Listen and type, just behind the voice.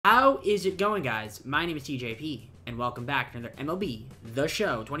How is it going, guys? My name is TJP, and welcome back to another MLB The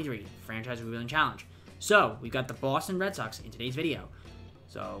Show 23 Franchise Rebuilding Challenge. So, we've got the Boston Red Sox in today's video.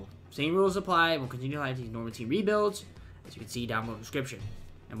 So, same rules apply. We'll continue to highlight these normal team rebuilds, as you can see down below in the description.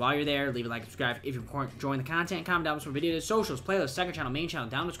 And while you're there, leave a like, subscribe if you're enjoying the content, comment down below for videos, socials, playlists, second channel, main channel,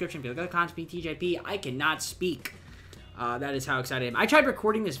 down in the description. If you look at the content, TJP, I cannot speak. That is how excited I am. I tried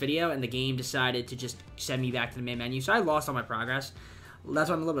recording this video, and the game decided to just send me back to the main menu, so I lost all my progress.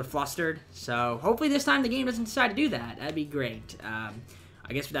 That's why I'm a little bit flustered. So hopefully this time the game doesn't decide to do that. That'd be great. I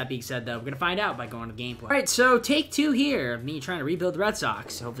guess with that being said, though, we're going to find out by going to the gameplay. All right, so take two here of me trying to rebuild the Red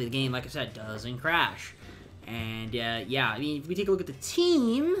Sox. Hopefully the game, like I said, doesn't crash. And, yeah, I mean, if we take a look at the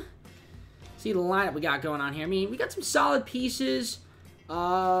team, see the lineup we got going on here. I mean, we got some solid pieces.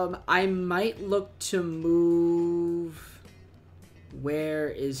 I might look to move... Where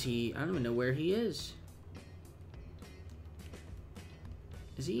is he? I don't even know where he is.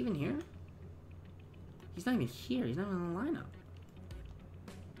 Is he even here? He's not even here. He's not even in the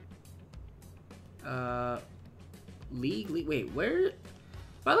lineup. League. Wait, where? If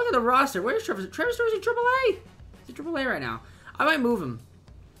I look at the roster, where's Trevor? Trevor Story's in AAA. He's in AAA right now. I might move him.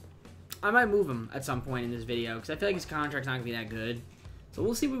 I might move him at some point in this video because I feel like his contract's not gonna be that good. So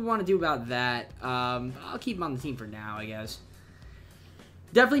we'll see what we want to do about that. I'll keep him on the team for now, I guess.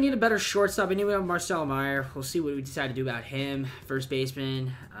 Definitely need a better shortstop. I knew we have Marcel Meyer. We'll see what we decide to do about him. First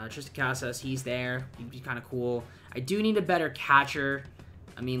baseman, Tristan Casas, he's there. He'd be kind of cool. I do need a better catcher.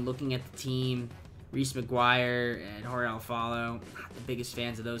 I mean, looking at the team, Reese McGuire and Jorge Alfaro, not the biggest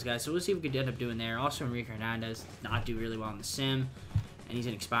fans of those guys. So we'll see what we could end up doing there. Also, Enrique Hernandez did not do really well in the sim, and he's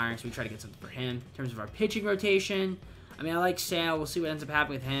inexpiring, so we try to get something for him. In terms of our pitching rotation, I mean, I like Sale. We'll see what ends up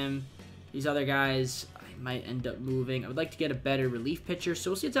happening with him. These other guys... might end up moving. I would like to get a better relief pitcher,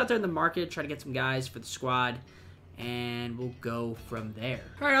 so we'll see what's out there in the market, try to get some guys for the squad, and we'll go from there.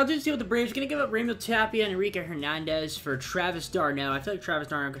 Alright, I'll do this deal with the Braves. Gonna give up Raymond Tapia and Enrique Hernandez for Travis d'Arnaud. I feel like Travis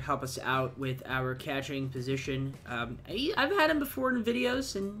d'Arnaud could help us out with our catching position. I've had him before in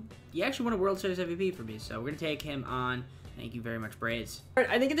videos, and he actually won a World Series MVP for me, so we're gonna take him on. Thank you very much, Braves.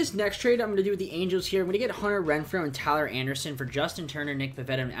 Alright, I think in this next trade I'm going to do with the Angels here, I'm going to get Hunter Renfroe and Tyler Anderson for Justin Turner, Nick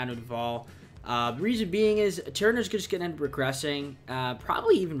Pivetta, and Adam Duvall. The reason being is Turner's just going to end up regressing,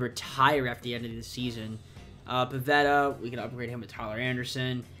 probably even retire after the end of the season. Pivetta, we can upgrade him with Tyler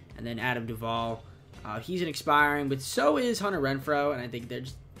Anderson, and then Adam Duvall. He's an expiring, but so is Hunter Renfroe, and I think they're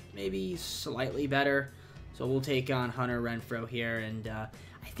just maybe slightly better. So we'll take on Hunter Renfroe here, and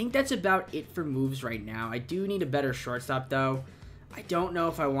I think that's about it for moves right now. I do need a better shortstop, though. I don't know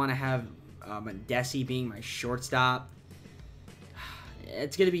if I want to have Desi being my shortstop.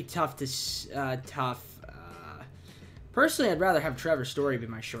 It's going to be tough to personally, I'd rather have Trevor Story be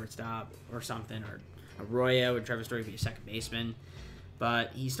my shortstop or something, or Arroyo and Trevor Story be a second baseman.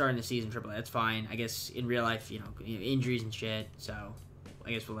 But he's starting the season AAA. That's fine. I guess in real life, you know, injuries and shit. So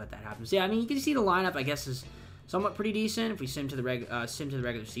I guess we'll let that happen. So yeah, I mean, you can see the lineup. I guess is somewhat pretty decent. If we sim to the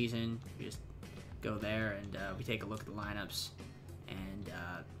regular season, we just go there and we take a look at the lineups, and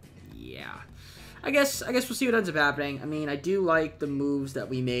yeah. I guess we'll see what ends up happening. I mean, I do like the moves that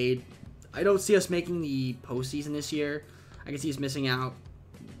we made. I don't see us making the postseason this year. I can see us missing out.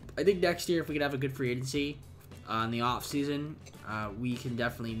 I think next year, if we could have a good free agency in the offseason, we can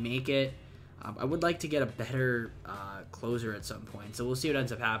definitely make it. I would like to get a better closer at some point, so we'll see what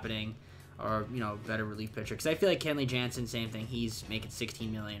ends up happening, or, you know, better relief pitcher. Because I feel like Kenley Jansen, same thing. He's making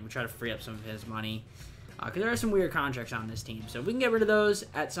 $16 million. We try to free up some of his money because there are some weird contracts on this team. So if we can get rid of those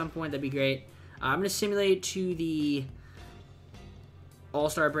at some point, that'd be great. I'm going to simulate to the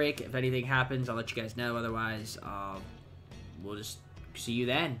All-Star break. If anything happens, I'll let you guys know. Otherwise, we'll just see you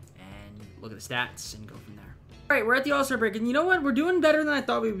then and look at the stats and go from there. All right, we're at the All-Star break, and you know what? We're doing better than I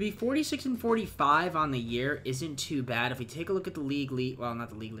thought we would be. 46 and 45 on the year isn't too bad. If we take a look at the league, well, not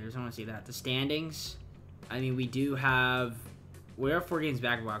the league leaders. I want to see that. The standings. I mean, we have 4 games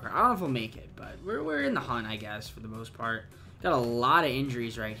back of wild card. I don't know if we'll make it, but we're in the hunt, I guess, for the most part. Got a lot of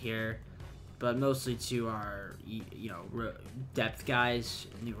injuries right here, but mostly to our, you know, depth guys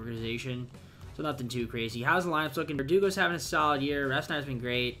in the organization. So nothing too crazy. How's the lineups looking? Verdugo's having a solid year. Rasnar's been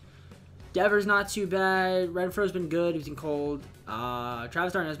great. Devers not too bad. Renfro's been good. He's been cold.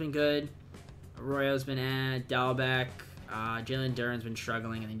 Travis d'Arnaud's been good. Arroyo's been Dalbec. Jalen Duren's been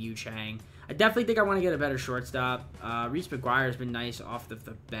struggling, and then Yu Chang. I definitely think I want to get a better shortstop. Reese McGuire's been nice off the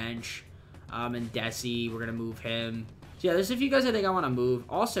bench. And Desi, we're going to move him. So yeah, there's a few guys I think I want to move.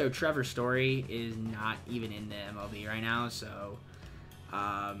 Also, Trevor Story is not even in the MLB right now, so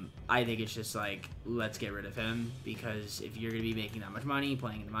I think it's just like, let's get rid of him, because if you're going to be making that much money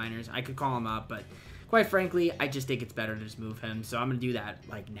playing in the minors, I could call him up, but quite frankly, I just think it's better to just move him. So I'm going to do that,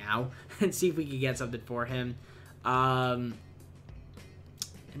 like, now and see if we can get something for him. And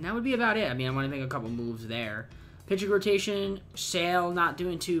that would be about it. I mean, I want to make a couple moves there. Pitching rotation, Sale not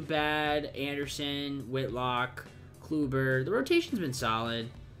doing too bad. Anderson, Whitlock, Kluber. The rotation's been solid,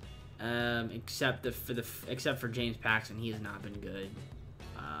 except for James Paxton. He has not been good.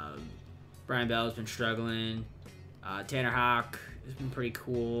 Brian Bell's been struggling. Tanner Houck has been pretty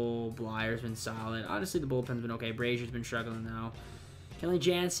cool. Blyer's been solid. Honestly, the bullpen's been okay. Brazier's been struggling though. Kenley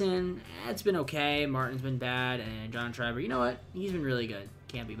Jansen, it's been okay. Martin's been bad, and John Schreiber, you know what? He's been really good.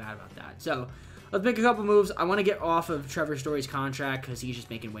 Can't be mad about that. So let's make a couple moves. I want to get off of Trevor Story's contract because he's just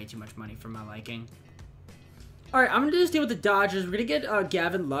making way too much money for my liking. All right, I'm going to do this deal with the Dodgers. We're going to get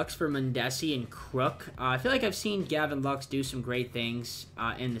Gavin Lux for Mondesi and Crook. I feel like I've seen Gavin Lux do some great things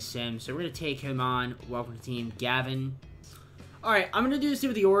in the sim, so we're going to take him on. Welcome to the team, Gavin. All right, I'm going to do this deal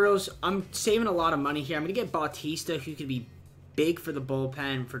with the Orioles. I'm saving a lot of money here. I'm going to get Bautista, who could be big for the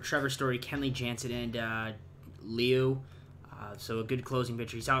bullpen, for Trevor Story, Kenley Jansen, and Liu. So a good closing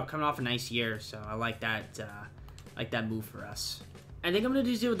pitcher. He's out coming off a nice year, so I like that move for us. I think I'm going to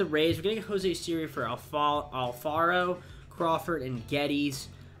do this deal with the Rays. We're going to get Jose Siri for Alfaro, Crawford, and Geddes.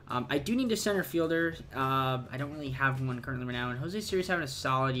 I do need a center fielder. I don't really have one currently right now. And Jose Siri's having a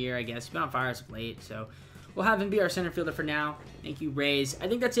solid year, I guess. He's been on fire as of late, so we'll have him be our center fielder for now. Thank you, Rays. I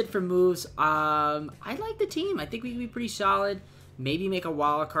think that's it for moves. I like the team. I think we can be pretty solid. Maybe make a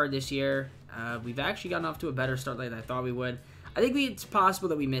wild card this year. We've actually gotten off to a better start than I thought we would. I think it's possible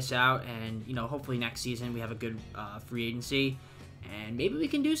that we miss out, and hopefully next season we have a good free agency. And maybe we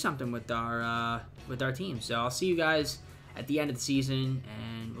can do something with our team. So I'll see you guys at the end of the season,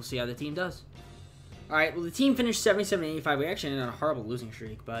 and we'll see how the team does. All right, well, the team finished 77-85. We actually ended on a horrible losing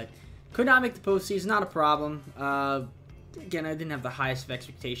streak, but could not make the postseason. Not a problem. Again, I didn't have the highest of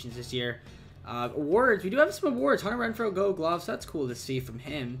expectations this year. Awards. We do have some awards. Hunter Renfroe Gold Gloves. That's cool to see from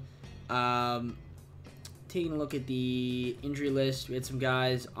him. Taking a look at the injury list, we had some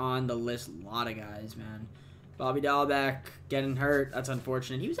guys on the list. A lot of guys, man. Bobby Dahlbeck getting hurt. That's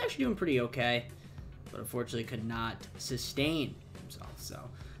unfortunate. He was actually doing pretty okay, but unfortunately could not sustain himself. So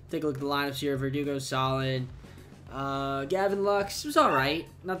take a look at the lineups here. Verdugo's solid. Gavin Lux was all right.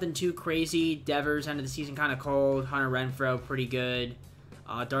 Nothing too crazy. Devers, end of the season, kind of cold. Hunter Renfroe, pretty good.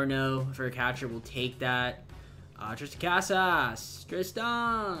 Darno, for a catcher, will take that. Tristan Casas.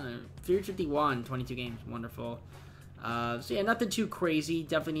 Tristan. 351, 22 games. Wonderful. So, yeah, nothing too crazy.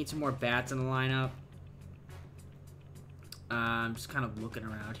 Definitely need some more bats in the lineup. I'm just kind of looking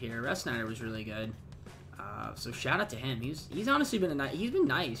around here. Russ Snyder was really good. So shout out to him. He's honestly been he's been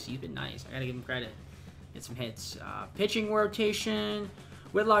nice. He's been nice. I gotta give him credit. Get some hits. Pitching rotation.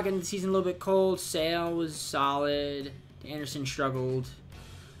 Whitlock ended the season a little bit cold. Sale was solid. Anderson struggled.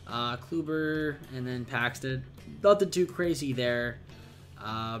 Kluber and then Paxton. Nothing too crazy there.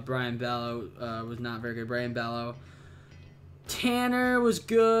 Brian Bello was not very good. Brian Bello. Tanner was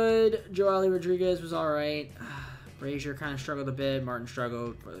good. Joely Rodriguez was alright. Brazier kind of struggled a bit. Martin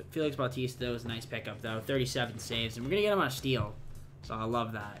struggled. Felix Bautista was a nice pickup, though. 37 saves. And we're going to get him on a steal. So I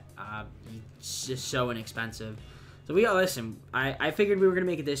love that. He's just so inexpensive. So we got, listen, I figured we were going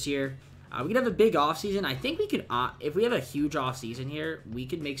to make it this year. We could have a big offseason. I think we could, if we have a huge offseason here, we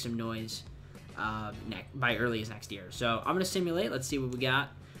could make some noise by early as next year. So I'm going to simulate. Let's see what we got.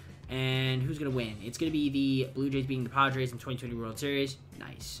 And who's going to win? It's going to be the Blue Jays beating the Padres in 2020 World Series.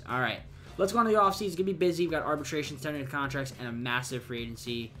 Nice. All right. Let's go on to the offseason. It's going to be busy. We've got arbitration, tentative contracts, and a massive free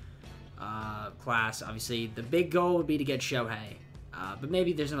agency class. Obviously, the big goal would be to get Shohei. But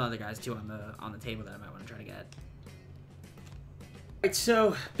maybe there's some other guys, too, on the table that I might want to try to get. Alright,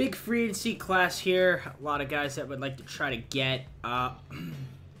 so big free agency class here. A lot of guys that would like to try to get.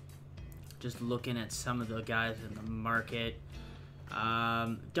 Just looking at some of the guys in the market.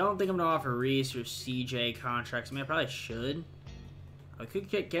 Don't think I'm going to offer Reese or CJ contracts. I mean, I probably should. I could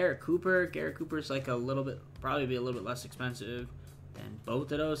get Garrett Cooper. Garrett Cooper's like probably be a little bit less expensive than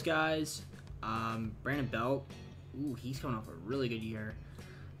both of those guys. Brandon Belt. Ooh, he's coming off a really good year.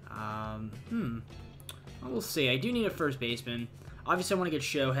 Well, we'll see. I do need a first baseman. Obviously, I want to get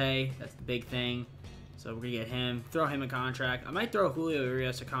Shohei. That's the big thing. So we're going to get him. Throw him a contract. I might throw Julio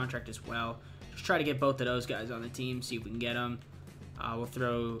Urias a contract as well. Just try to get both of those guys on the team. See if we can get them. We'll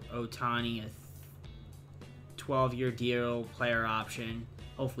throw Ohtani a 12-year deal, player option.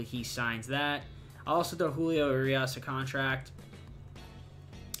 Hopefully he signs that. I'll also throw Julio Urias a contract.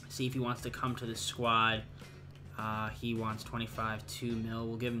 See if he wants to come to the squad. He wants 25.2 mil.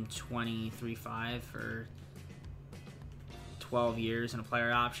 We'll give him 23.5 for 12 years and a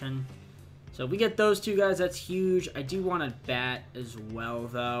player option. So if we get those two guys, that's huge. I do want a bat as well,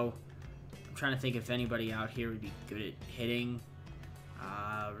 though. I'm trying to think if anybody out here would be good at hitting.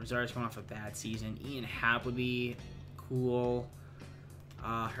 Rosario's coming off a bad season. Ian Happ would be cool.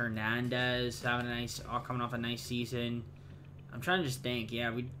 Hernandez having coming off a nice season. I'm trying to just think.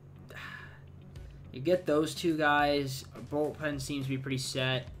 Yeah, you get those two guys. Our bullpen seems to be pretty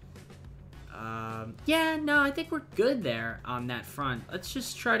set. Yeah, no, I think we're good there on that front. Let's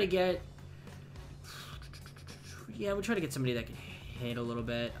just try to get... Yeah, we'll try to get somebody that can hit a little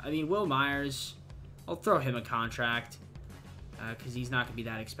bit. I mean, Will Myers, I'll throw him a contract because he's not going to be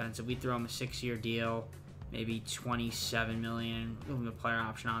that expensive. We throw him a 6-year deal, maybe $27 million. Give him a player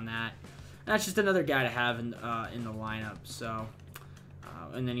option on that. And that's just another guy to have in the lineup. So,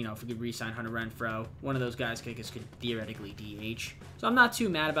 and then, if we could re-sign Hunter Renfroe, one of those guys could theoretically DH. So I'm not too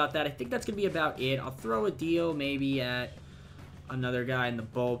mad about that. I think that's going to be about it. I'll throw a deal maybe at another guy in the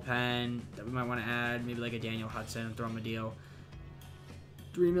bullpen that we might want to add, maybe like a Daniel Hudson, and throw him a deal.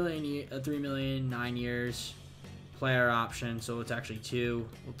 $3 million, 9 years, player option, so it's actually 2.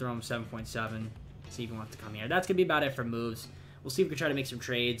 We'll throw him 7.7, see if he wants to come here. That's going to be about it for moves. We'll see if we can try to make some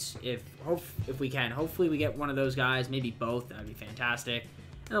trades if we can. Hopefully we get one of those guys, maybe both. That would be fantastic.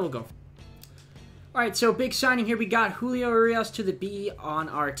 And then we'll go. All right, so big signing here. We got Julio Urias to the B on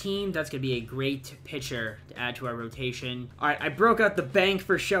our team. That's going to be a great pitcher to add to our rotation. All right, I broke out the bank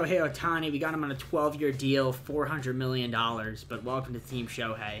for Shohei Ohtani. We got him on a 12-year deal, $400 million. But welcome to Team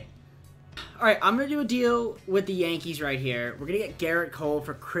Shohei. All right, I'm going to do a deal with the Yankees right here. We're going to get Garrett Cole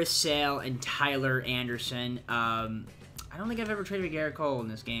for Chris Sale and Tyler Anderson. I don't think I've ever traded Garrett Cole in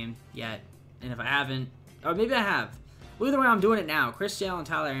this game yet. And if I haven't, or maybe I have. Well, either way, I'm doing it now. Chris Sale and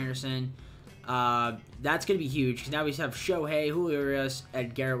Tyler Anderson. That's going to be huge because now we have Shohei, Julio Urias,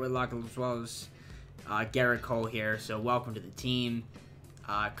 and Garrett Whitlock as well as Garrett Cole here. So welcome to the team.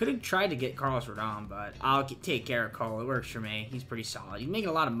 Could have tried to get Carlos Rodon, but I'll take Garrett Cole. It works for me. He's pretty solid. He's making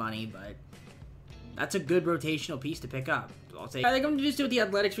a lot of money, but that's a good rotational piece to pick up. I'll take. I think I'm going to just do with the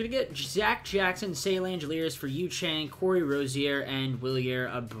Athletics. We're going to get Zach Jackson, Say Langeliers for Yu Chang, Corey Rozier, and Wilyer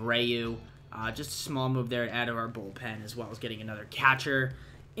Abreu. Just a small move there to add to our bullpen, as well as getting another catcher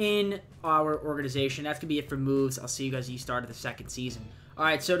in our organization. That's going to be it for moves. I'll see you guys at the start of the second season. All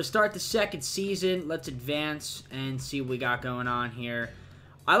right, so to start the second season, let's advance and see what we got going on here.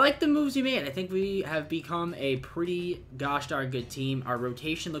 I like the moves we made. I think we have become a pretty gosh darn good team. Our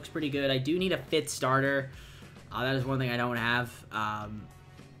rotation looks pretty good. I do need a 5th starter. That is one thing I don't have.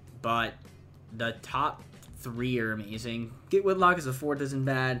 But the top 3 are amazing. Get Whitlock as a 4th isn't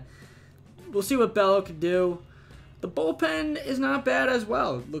bad. We'll see what Bello can do. The bullpen is not bad as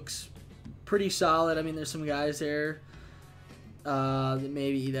well. It looks pretty solid. I mean, there's some guys there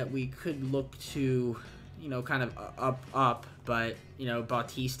that we could look to, kind of up. But,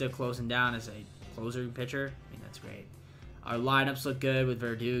 Bautista closing down as a closer pitcher. I mean, that's great. Our lineups look good with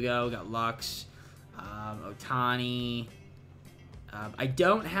Verdugo. We got Lux, Ohtani. I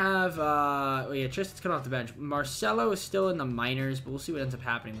don't have... Tristan's coming off the bench. Marcelo is still in the minors, but we'll see what ends up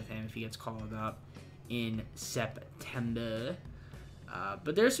happening with him if he gets called up in September.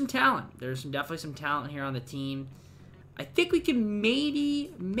 But there's some talent. There's definitely some talent here on the team. I think we can maybe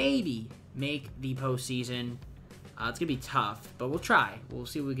make the postseason. It's going to be tough, but we'll try. We'll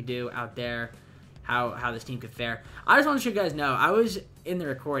see what we can do out there, how this team could fare. I just want to let you guys know, I was in the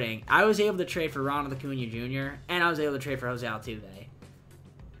recording. I was able to trade for Ronald Acuna Jr., and I was able to trade for Jose Altuve.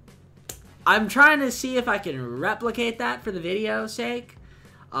 I'm trying to see if I can replicate that for the video's sake.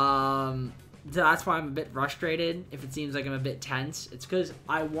 So that's why I'm a bit frustrated if it seems like I'm a bit tense. It's because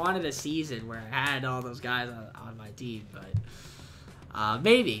I wanted a season where I had all those guys on my team, but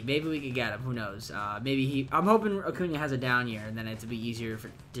maybe we could get him. Who knows? I'm hoping Acuna has a down year, and then it'll be easier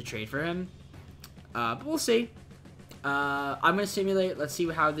to trade for him. But we'll see. I'm going to simulate. Let's see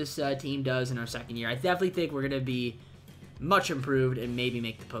how this team does in our second year. I definitely think we're going to be much improved and maybe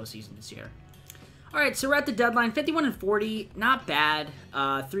make the postseason this year. All right, so we're at the deadline, 51-40, not bad.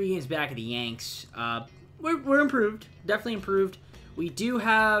 3 games back of the Yanks. We're improved, definitely improved. We do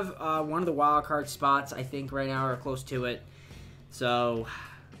have one of the wild card spots, I think, right now, or close to it. So,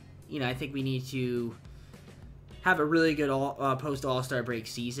 I think we need to have a really good post-All-Star break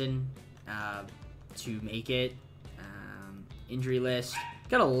season to make it. Injury list.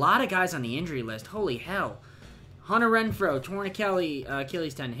 Got a lot of guys on the injury list. Holy hell. Hunter Renfroe, torn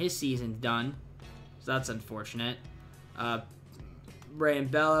Achilles tendon. His season's done. So that's unfortunate. Brandon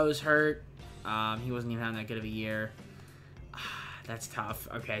Bellows hurt. He wasn't even having that good of a year. That's tough.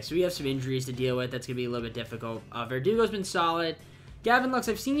 Okay, so we have some injuries to deal with. That's going to be a little bit difficult. Verdugo's been solid. Gavin Lux,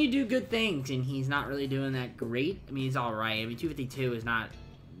 I've seen you do good things, and he's not really doing that great. I mean, he's all right. I mean, 252 is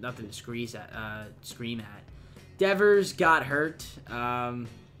nothing to scream at. Devers got hurt.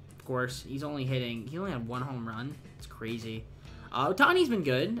 of course. He only had 1 home run. It's crazy. Ohtani's been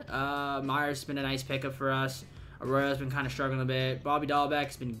good. Myers has been a nice pickup for us. Arroyo's been kind of struggling a bit. Bobby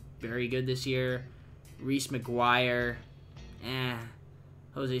Dahlbeck's been very good this year. Reese McGuire.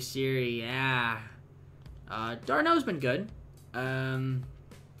 Jose Siri. Darno's been good.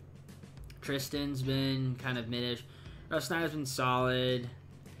 Tristan's been kind of mid-ish. Russ Snyder's been solid.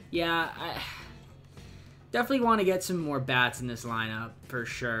 Yeah, I definitely want to get some more bats in this lineup, for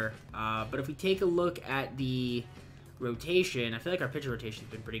sure. But if we take a look at the rotation, I feel like our pitcher rotation's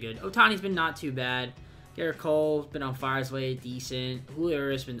been pretty good. Ohtani's been not too bad. Garrett Cole's been on fire's way, decent.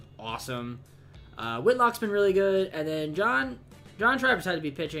 Julio has been awesome. Whitlock's been really good. And then John Schreiber's has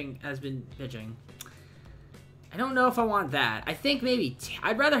been pitching. I don't know if I want that. I think maybe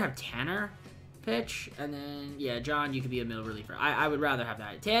I'd rather have Tanner pitch, and then yeah, John, you could be a middle reliever. I would rather have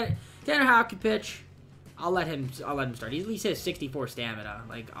that. Tanner Houck could pitch. I'll let him start. He at least has 64 stamina.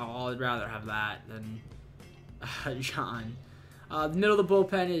 Like I'd rather have that than John. The middle of the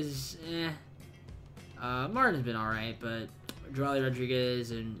bullpen is Martin's been all right, but Joely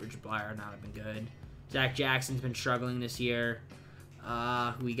Rodriguez and Richard Bleier have not been good. Zach Jackson's been struggling this year.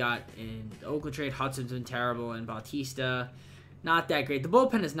 Who we got in the Oakland trade, Hudson's been terrible, and Bautista, not that great. The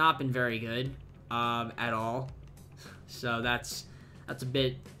bullpen has not been very good at all, so that's a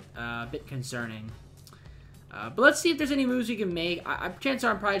bit concerning. But let's see if there's any moves we can make. Chances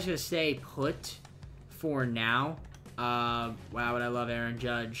are I'm probably just gonna stay put for now. Wow, would I love Aaron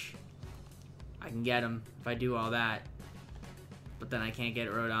Judge? I can get him if I do all that, but then I can't get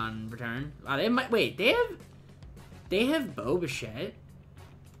Rodon in return. Wow, they have Bo Bichette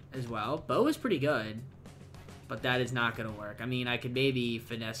as well. Bo is pretty good, but that is not going to work. I mean, I could maybe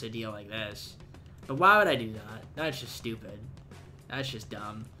finesse a deal like this, but why would I do that? That's just stupid. That's just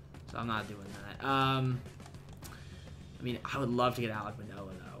dumb, so I'm not doing that. I mean, I would love to get Alek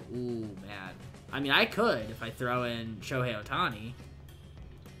Manoah, though. Ooh, man. I mean, I could if I throw in Shohei Ohtani.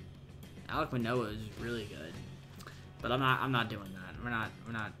 Alek Manoah is really good, but I'm not doing that. We're not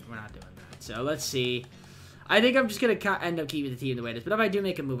doing that. So let's see. I think I'm just going to end up keeping the team the way it is. But if I do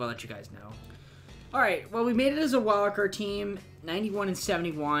make a move, I'll let you guys know. All right. Well, we made it as a wildcard team,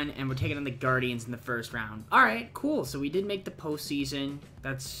 91-71, and we're taking on the Guardians in the first round. All right. Cool. So we did make the postseason.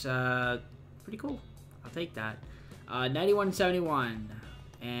 That's pretty cool. I'll take that. 91-71.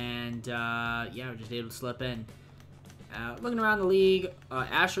 And, yeah, we're just able to slip in. Looking around the league,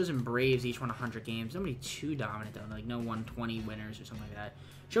 Astros and Braves each won 100 games. Nobody too dominant, though. Like, no 120 winners or something like that.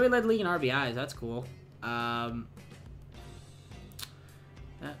 Joey led the league in RBIs. That's cool. That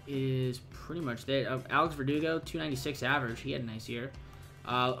is pretty much it. Alex Verdugo, 296 average. He had a nice year.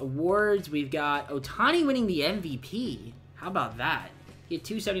 Awards, we've got Ohtani winning the MVP. How about that? He had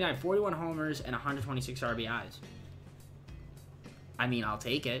 279, 41 homers, and 126 RBIs. I mean, I'll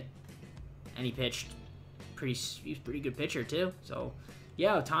take it. And he pitched he's a pretty good pitcher, too. So,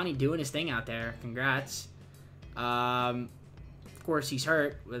 yeah, Ohtani doing his thing out there. Congrats. Of course, he's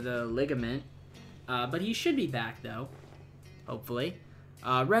hurt with a ligament. But he should be back, though. Hopefully.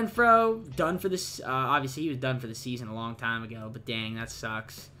 Renfroe, done for this. Obviously, he was done for the season a long time ago. But dang, that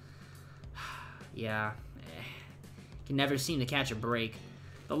sucks. Yeah. Can never seem to catch a break.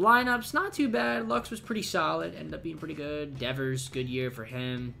 The lineup's not too bad. Lux was pretty solid. Ended up being pretty good. Devers, good year for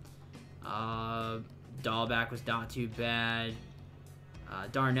him. Dahlbeck was not too bad.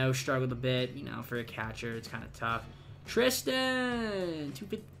 Darno struggled a bit. You know, for a catcher, it's kind of tough. Tristan,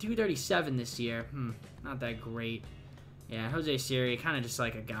 237 this year. Not that great. Yeah, Jose Siri, kind of just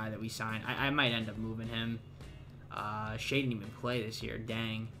like a guy that we signed. I might end up moving him. Shea didn't even play this year.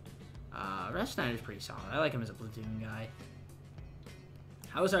 Dang. Russ Snyder's pretty solid. I like him as a platoon guy.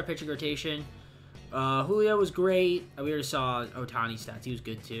 How was our pitching rotation? Julio was great. We already saw Ohtani's stats. He was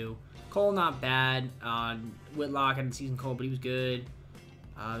good, too. Cole, not bad. Whitlock hadn't season Cole, but he was good.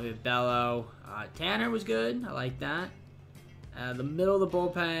 We have Bello. Tanner was good. I like that. The middle of the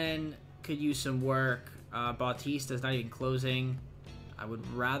bullpen could use some work. Bautista's not even closing. I would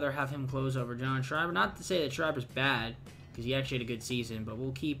rather have him close over John Schreiber. Not to say that Schreiber's bad, because he actually had a good season, but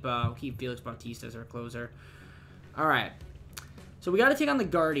we'll keep Felix Bautista as our closer. All right. So we got to take on the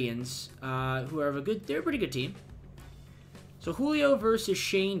Guardians, who are they're a pretty good team. So Julio versus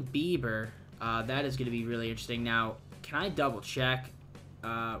Shane Bieber. That is going to be really interesting. Now, can I double check?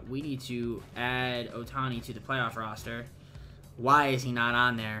 We need to add Ohtani to the playoff roster. Why is he not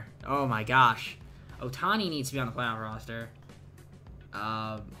on there? Oh my gosh. Ohtani needs to be on the playoff roster.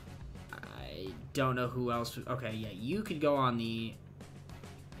 I don't know who else. Okay, yeah, you could go on the...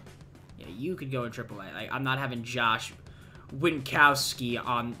 Yeah, you could go in AAA. Like, I'm not having Josh Winkowski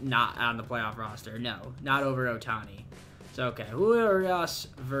not on the playoff roster. No, not over Ohtani. So, okay. Julio Urias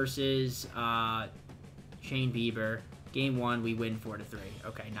versus Shane Bieber. Game 1, we win 4-3.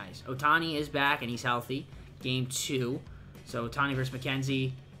 Okay, nice. Ohtani is back, and he's healthy. Game 2. So, Ohtani versus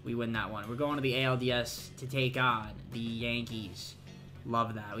McKenzie. We win that one. We're going to the ALDS to take on the Yankees.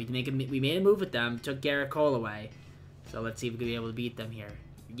 Love that. We made a move with them. Took Garrett Cole away. So let's see if we can be able to beat them here.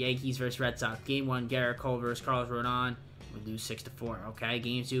 Yankees versus Red Sox. Game 1, Garrett Cole versus Carlos Rodon. We lose 6-4. Okay.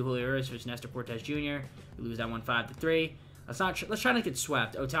 Game 2, Julio Urias versus Nestor Cortez Jr. We lose that one 5-3. Let's try not to get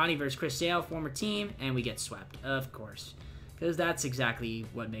swept. Ohtani versus Chris Sale, former team, and we get swept, of course, because that's exactly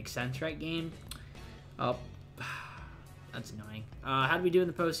what makes sense, right? Game. Oh. That's annoying. How did we do in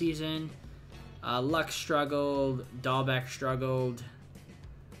the postseason? Luck struggled. Dahlbeck struggled.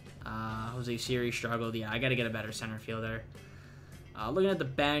 Jose Siri struggled. Yeah, I got to get a better center fielder. Looking at the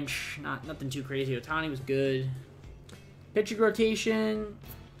bench, nothing too crazy. Ohtani was good. Pitching rotation,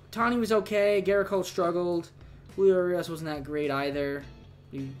 Ohtani was okay. Garrett Cole struggled. Julio Urias wasn't that great either.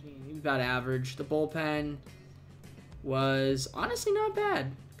 He was about average. The bullpen was honestly not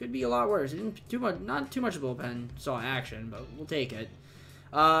bad. Could be a lot worse. Not too much of bullpen saw action, but we'll take it.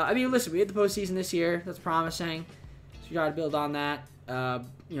 I mean, listen, we hit the postseason this year. That's promising. So we got to build on that.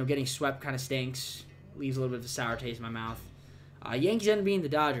 Getting swept kind of stinks. Leaves a little bit of a sour taste in my mouth. Yankees end up being the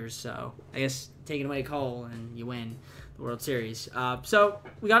Dodgers, so I guess taking away Cole and you win the World Series. So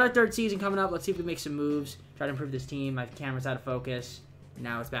we got our third season coming up. Let's see if we make some moves. Try to improve this team. My camera's out of focus.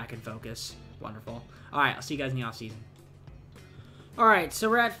 Now it's back in focus. Wonderful. All right, I'll see you guys in the offseason. All right, so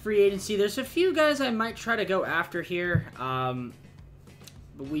we're at free agency. There's a few guys I might try to go after here, but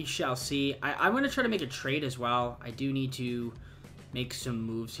we shall see. I'm going to try to make a trade as well. I do need to make some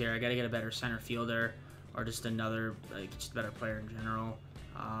moves here. I got to get a better center fielder or just another, just a better player in general.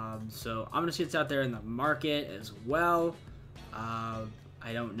 So I'm going to see what's out there in the market as well.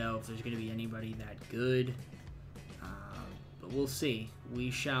 I don't know if there's going to be anybody that good, but we'll see.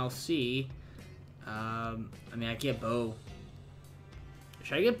 We shall see. I mean, I get Bo.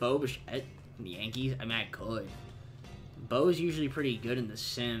 Should I get Bo Bichette from the Yankees? I mean, I could. Bo's usually pretty good in the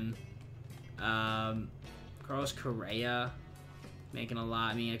sim. Carlos Correa, making a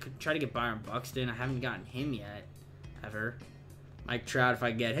lot. I mean, I could try to get Byron Buxton. I haven't gotten him yet, ever. Mike Trout, if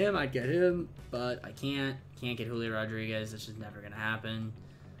I get him, I'd get him. But I can't. Can't get Julio Rodriguez. That's just never going to happen.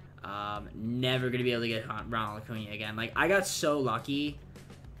 Never going to be able to get Ronald Acuna again. Like, I got so lucky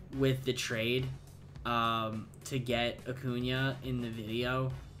with the trade to get Acuna in the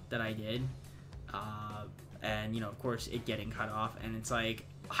video that I did. And, of course, it getting cut off. And it's like,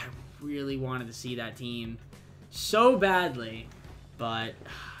 I really wanted to see that team so badly. But,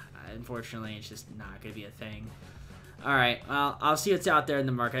 unfortunately, it's just not going to be a thing. All right, well, I'll see what's out there in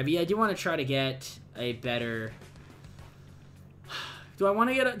the market. I mean, I do want to try to get a better... Do I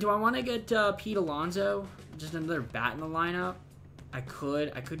want to get Pete Alonso? Just another bat in the lineup? I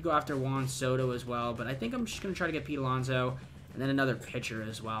could go after Juan Soto as well, but I think I'm just going to try to get Pete Alonso and then another pitcher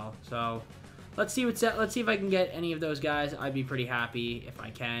as well. So let's see what's let's see if I can get any of those guys. I'd be pretty happy if I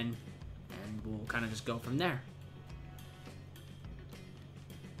can, and we'll kind of just go from there.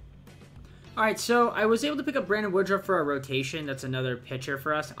 All right, so I was able to pick up Brandon Woodruff for our rotation. That's another pitcher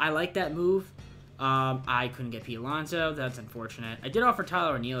for us. I like that move. I couldn't get Pete Alonso. That's unfortunate. I did offer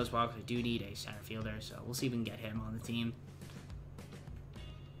Tyler O'Neill as well because I do need a center fielder, so we'll see if we can get him on the team.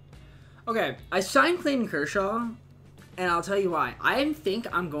 Okay, I signed Clayton Kershaw, and I'll tell you why. I didn't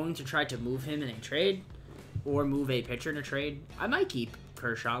think I'm going to try to move him in a trade or move a pitcher in a trade. I might keep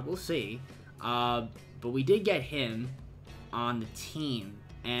Kershaw. We'll see. But we did get him on the team,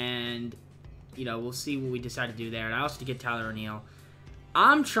 and... we'll see what we decide to do there. And I also did get Tyler O'Neill.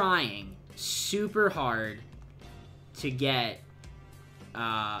 I'm trying super hard to get,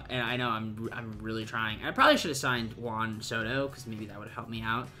 and I know I'm really trying. I probably should have signed Juan Soto because maybe that would have helped me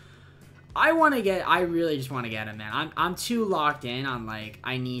out. I really just want to get him, man. I'm too locked in on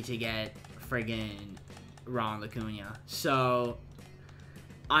I need to get friggin' Ronald Acuna. So,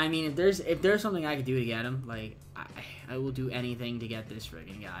 I mean, if there's something I could do to get him, I will do anything to get this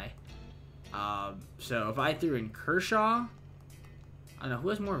friggin' guy. So if I threw in Kershaw, I don't know who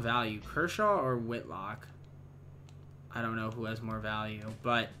has more value, Kershaw or Whitlock. I don't know who has more value,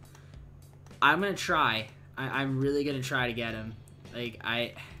 but I'm gonna try. I'm really gonna try to get him.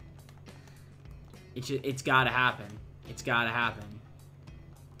 It's gotta happen. It's gotta happen.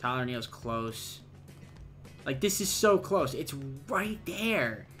 Tyler O'Neill's close. This is so close. It's right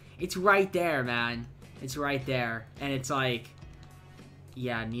there. It's right there, man. It's right there, and it's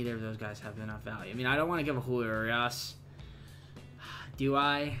yeah, neither of those guys have enough value. I mean, I don't want to give a Julio Urias. Do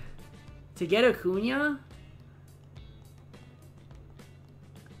I? To get Acuna?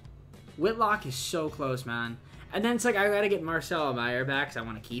 Whitlock is so close, man. And then it's like, I gotta get Marcelo Meyer back because I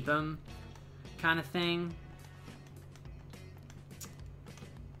want to keep him, kind of thing.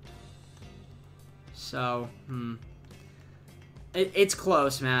 So, It's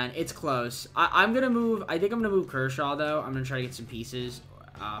close, man. It's close. I'm gonna move. I think I'm gonna move Kershaw, though. I'm gonna try to get some pieces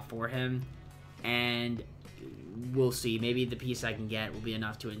for him. And we'll see. Maybe the piece I can get will be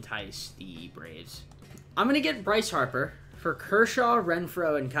enough to entice the Braves. I'm going to get Bryce Harper for Kershaw,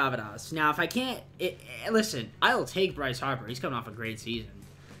 Renfroe, and Cavadas. Now, if I can't... listen, I'll take Bryce Harper. He's coming off a great season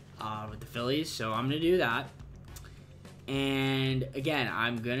with the Phillies, so I'm going to do that. And, again,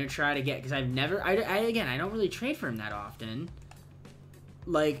 I'm going to try to get... Because I've never... Again, I don't really trade for him that often.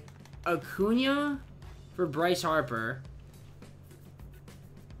 Like, Acuna for Bryce Harper...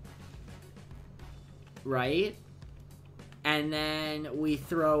 Right? And then we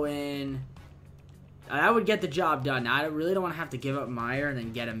throw in... That would get the job done. Now, I really don't want to have to give up Meyer and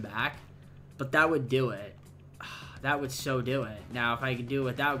then get him back. But that would do it. That would so do it. Now, if I could do it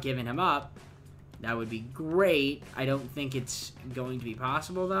without giving him up, that would be great. I don't think it's going to be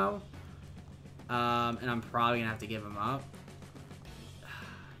possible, though. And I'm probably going to have to give him up.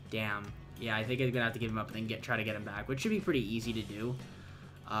 Damn. Yeah, I think I'm going to have to give him up and then try to get him back, which should be pretty easy to do.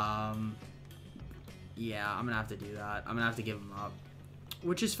 Yeah, I'm going to have to do that. I'm going to have to give him up,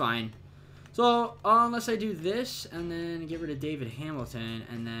 which is fine. So, unless I do this and then get rid of David Hamilton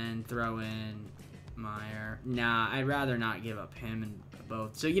and then throw in Meyer. Nah, I'd rather not give up him and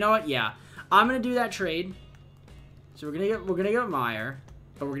both. So, you know what? Yeah, I'm going to do that trade. So, we're going to get Meyer,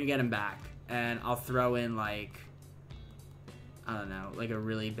 but we're going to get him back. And I'll throw in, like, I don't know, like a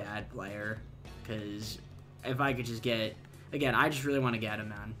really bad player. Because if I could just get... Again, I just really want to get him,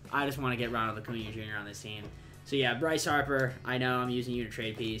 man. I just want to get Ronald Acuna Jr. on this team. So, yeah, Bryce Harper, I know I'm using you to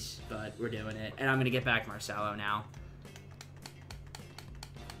trade piece, but we're doing it. And I'm going to get back Marcelo now.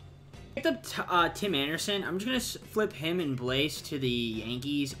 Picked up Tim Anderson. I'm just going to flip him and Blaze to the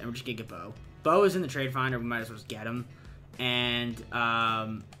Yankees, and we're just going to get Bo. Bo is in the trade finder. We might as well just get him. And,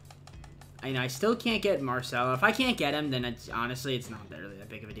 I still can't get Marcelo. If I can't get him, then honestly, it's not really that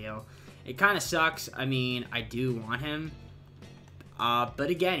big of a deal. It kind of sucks. I mean, I do want him. But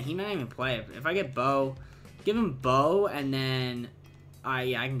again, he might not even play. If I get Bo... Give him Bo, and then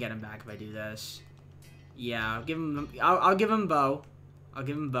yeah, I can get him back if I do this. Yeah, I'll give him Bo. I'll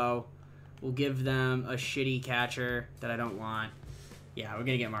give him Bo. We'll give them a shitty catcher that I don't want. Yeah, we're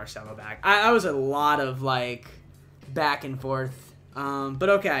gonna get Marcelo back. I was a lot of like back and forth. But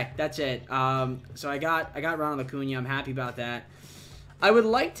okay, that's it. So I got Ronald Acuna. I'm happy about that. I would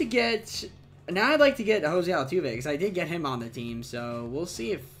like to get I'd like to get Jose Altuve because I did get him on the team. So we'll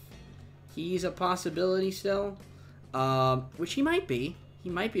see if he's a possibility still, which he might be. He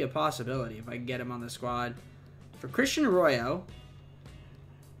might be a possibility if I can get him on the squad. For Christian Arroyo,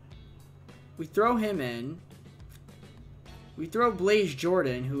 we throw him in. We throw Blaze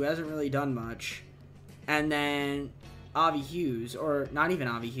Jordan, who hasn't really done much. And then Avi Hughes, or not even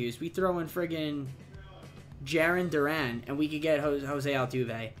Avi Hughes. We throw in friggin' Jarren Duran, and we could get Jose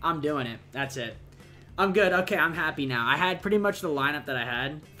Altuve. I'm doing it. That's it. I'm good. Okay, I'm happy now. I had pretty much the lineup that I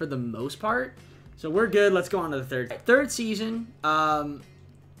had for the most part. So we're good. Let's go on to the third season.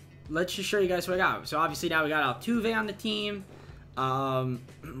 Let's just show you guys what I got. So obviously now we got Altuve on the team.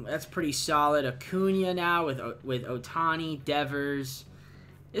 That's pretty solid. Acuna now with Ohtani, Devers.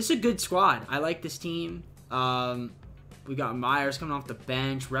 It's a good squad. I like this team. We got Myers coming off the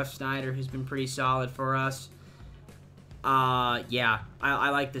bench. Ref Snyder, who's been pretty solid for us. Yeah, I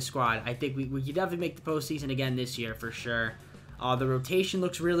like the squad. I think we could definitely make the postseason again this year for sure. The rotation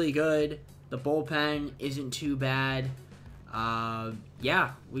looks really good. The bullpen isn't too bad.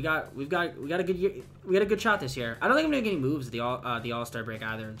 Yeah, we got a good year. We got a good shot this year. I don't think I'm gonna get any moves at the All-Star break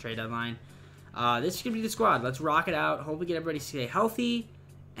either, in the trade deadline. This is gonna be the squad. Let's rock it out. Hope we get everybody to stay healthy,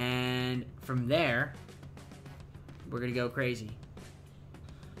 and from there, we're gonna go crazy.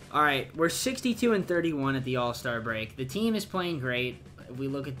 All right, we're 62-31 at the All-Star break. The team is playing great. If we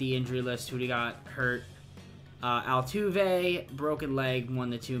look at the injury list, who got hurt? Altuve, broken leg,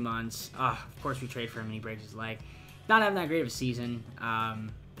 1 to 2 months. Of course, we trade for him and he breaks his leg. Not having that great of a season,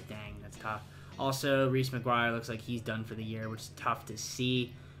 but dang, that's tough. Also, Reese McGuire looks like he's done for the year, which is tough to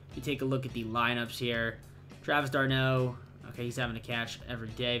see. If you take a look at the lineups here, Travis d'Arnaud, okay, he's having a catch every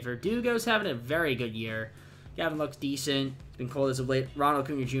day. Verdugo's having a very good year. Gavin looks decent. It's been cold as of late. Ronald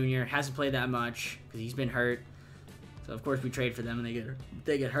Acuna Jr. hasn't played that much because he's been hurt. So, of course, we trade for them and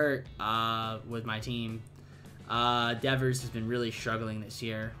they get hurt with my team. Devers has been really struggling this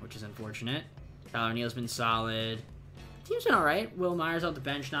year, which is unfortunate. Tyler Neal's been solid. Team's been all right. Will Myers off the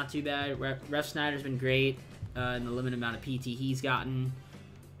bench, not too bad. Ref Snyder's been great in the limited amount of PT he's gotten.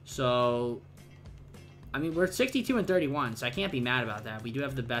 So, I mean, we're 62-31, so I can't be mad about that. We do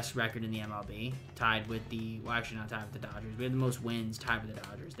have the best record in the MLB, tied with the... Well, actually not tied with the Dodgers. We have the most wins tied with the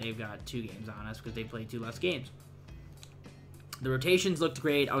Dodgers. They've got 2 games on us because they played 2 less games. The rotations looked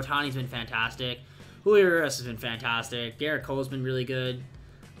great. Ohtani's been fantastic. Julio Urias has been fantastic. Garrett Cole's been really good.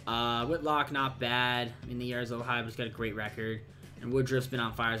 Whitlock, not bad. I mean, the ERA is a little high, but he's got a great record. And Woodruff's been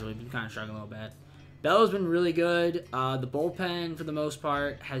on fire, so we've been kind of struggling a little bit. Bello's been really good. The bullpen, for the most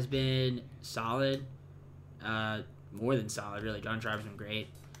part, has been solid. More than solid, really. John Schreiber's been great.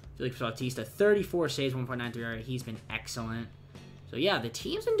 Felix Bautista, 34 saves, 1.93 ERA. He's been excellent. So, yeah, the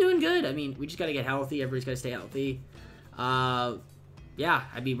team's been doing good. I mean, we just got to get healthy. Everybody's got to stay healthy. Yeah,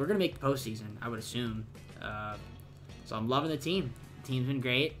 I mean, we're going to make the postseason, I would assume. So I'm loving the team. The team's been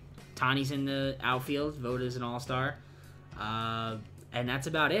great. Tani's in the outfield, voted as an all-star. And that's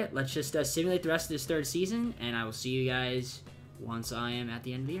about it. Let's just simulate the rest of this 3rd season, and I will see you guys once I am at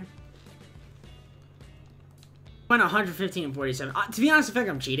the end of the year. Went 115-47. To be honest, I feel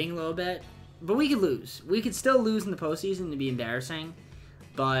like I'm cheating a little bit, but we could lose. We could still lose in the postseason to be embarrassing,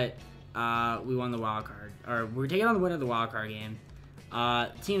 but we won the wild card. Or we're taking on the win of the wild card game.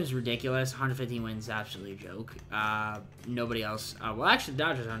 The team is ridiculous. 115 wins is absolutely a joke. Nobody else. Well, actually, the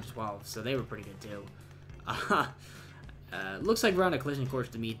Dodgers are 112, so they were pretty good too. Looks like we're on a collision course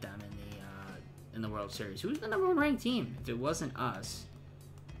to meet them in the World Series. Who's the #1 ranked team? If it wasn't us,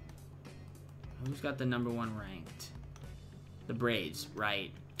 who's got the #1 ranked? The Braves,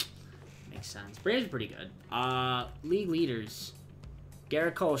 right? Makes sense. Braves are pretty good. League leaders: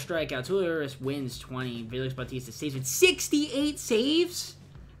 Garrett Cole strikeouts. Julio Urias wins 20. Felix Bautista saves with 68 saves.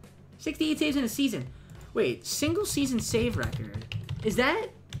 68 saves in a season. Wait, single season save record. Is that?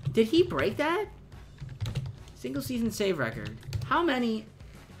 Did he break that? Single season save record. How many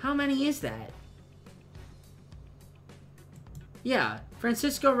is that? Yeah,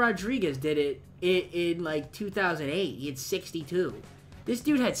 Francisco Rodriguez did it in like 2008. He had 62. This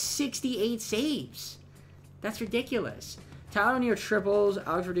dude had 68 saves. That's ridiculous. Tyler O'Neill triples.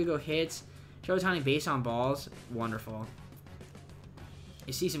 Alex Verdugo hits. Shohei Ohtani base on balls. Wonderful.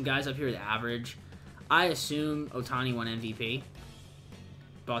 You see some guys up here with average. I assume Ohtani won MVP.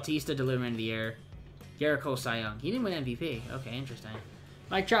 Bautista delivered into the air. Garrett Cole, Cy Young. He didn't win MVP. Okay, interesting.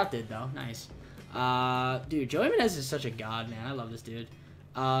 Mike Trout did, though. Nice. Dude, Joey Menez is such a god, man. I love this dude.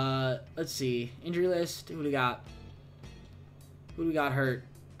 Let's see. Injury list. Who do we got? Who do we got hurt?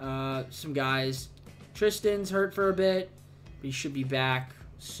 Some guys. Tristan's hurt for a bit, but he should be back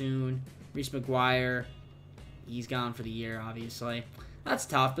soon. Reese McGuire. He's gone for the year, obviously. That's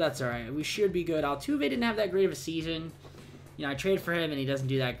tough, but that's alright. We should be good. Altuve didn't have that great of a season. You know, I traded for him, and he doesn't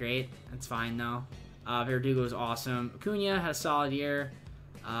do that great. That's fine, though. Verdugo is awesome. Acuna had a solid year.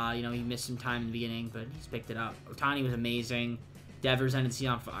 You know, he missed some time in the beginning, but he's picked it up. Ohtani was amazing. Devers ended the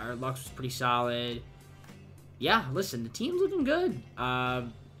season on fire. Lux was pretty solid. Yeah, listen, the team's looking good.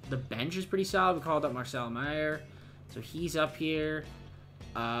 The bench is pretty solid. We called up Marcelo Meyer, so he's up here.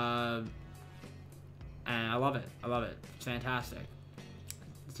 And I love it. I love it. It's fantastic.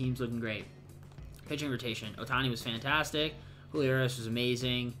 The team's looking great. Pitching rotation. Ohtani was fantastic. Julio Urias was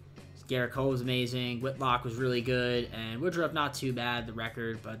amazing. Garrett Cole was amazing. Whitlock was really good. And Woodruff, not too bad, the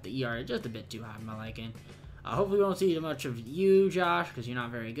record, but the ERA just a bit too high for my liking. Hopefully we won't see too much of you, Josh, because you're not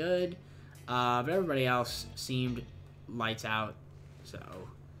very good. But everybody else seemed lights out. So,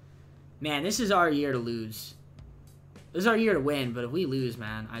 man, this is our year to lose. This is our year to win, but if we lose,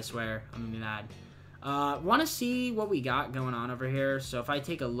 man, I swear, I'm going to be mad. Want to see what we got going on over here. So if I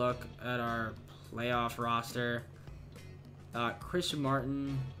take a look at our playoff roster, Chris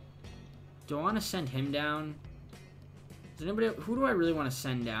Martin... Do I want to send him down? Does anybody? Who do I really want to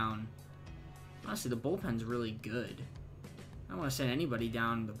send down? Honestly, the bullpen's really good. I don't want to send anybody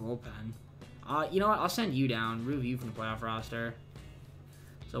down the bullpen. You know what? I'll send you down. Remove you from the playoff roster.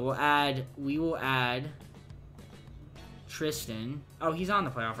 So we will add Tristan. Oh, he's on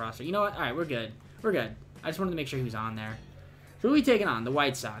the playoff roster. You know what? All right, we're good. We're good. I just wanted to make sure he was on there. Who are we taking on? The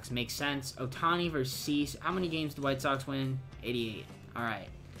White Sox. Makes sense. Ohtani versus Cease. How many games did the White Sox win? 88. All right.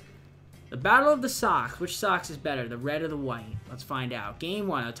 The Battle of the Sox. Which Sox is better, the red or the white? Let's find out. Game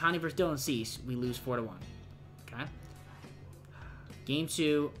 1, Ohtani versus Dylan Cease. We lose 4-1. Okay. Game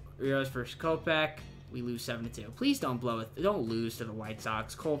 2, Rios versus Kopech. We lose 7-2. Please don't blow it. Don't lose to the White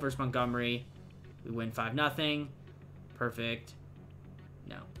Sox. Cole versus Montgomery. We win 5-0. Perfect.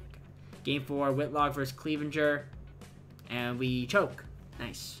 No. Okay. Game 4, Whitlock versus Clevenger. And we choke.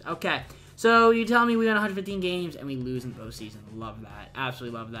 Nice. Okay. So you tell me we win 115 games and we lose in the postseason. Love that.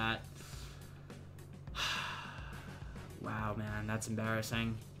 Absolutely love that. Wow, man, that's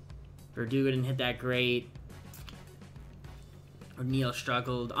embarrassing. Verdugo didn't hit that great. O'Neill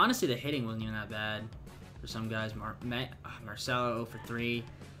struggled. Honestly, the hitting wasn't even that bad. for some guys. Marcelo 0 for 3.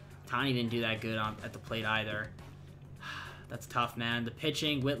 Tani didn't do that good at the plate either. That's tough, man. The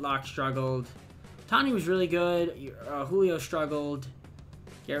pitching, Whitlock struggled. Tani was really good. Julio struggled.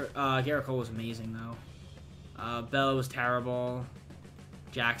 Garrett Cole was amazing, though. Bella was terrible.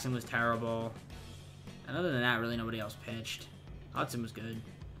 Jackson was terrible. And other than that, really nobody else pitched. Hudson was good.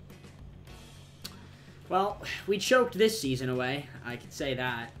 Well, we choked this season away. I can say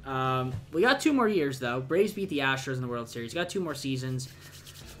that. We got 2 more years, though. Braves beat the Astros in the World Series. We got 2 more seasons.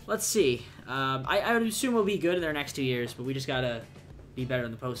 Let's see. I would assume we'll be good in their next 2 years, but we just got to be better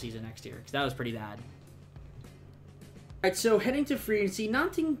in the postseason next year, because that was pretty bad. Alright, so heading to free agency,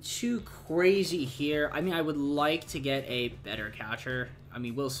 nothing too crazy here. I mean, I would like to get a better catcher. I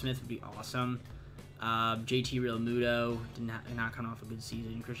mean, Will Smith would be awesome. JT Realmuto did not come off a good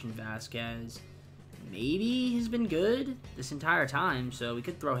season. Christian Vasquez maybe has been good this entire time, so we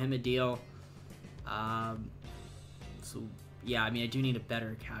could throw him a deal. So yeah, I mean, I do need a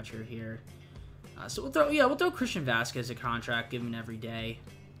better catcher here. So we'll throw Christian Vasquez a contract, give him an everyday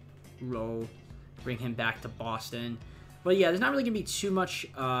role, bring him back to Boston. But yeah, there's not really gonna be too much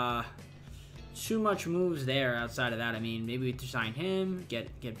moves there outside of that. I mean, maybe we sign him, get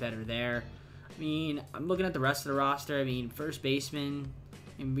better there. I mean, I'm looking at the rest of the roster. I mean, first baseman,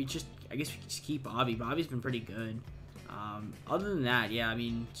 and I guess we just keep Bobby. Bobby's been pretty good. Other than that, yeah, I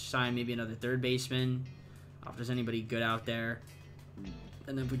mean, sign maybe another third baseman if there's anybody good out there.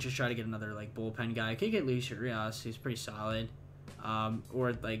 And then we just try to get another, like, bullpen guy. Could get Luis Urias, who's pretty solid.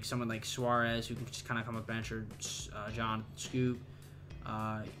 Or, like, someone like Suarez, who can just kind of come up bench, or John Scoop.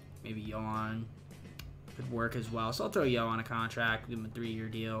 Maybe Yohan could work as well. So I'll throw Yo on a contract, give him a 3-year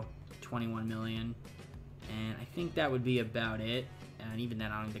deal, $21 million. And I think that would be about it. And even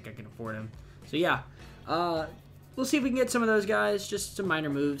then, I don't think I can afford him. So, yeah. We'll see if we can get some of those guys. Just some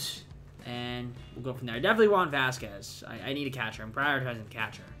minor moves. And we'll go from there. I definitely want Vasquez. I need a catcher. I'm prioritizing the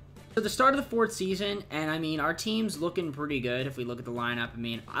catcher. So the start of the 4th season, and I mean, our team's looking pretty good if we look at the lineup. I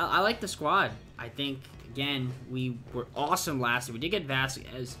mean, I like the squad. I think, again, we were awesome last year. We did get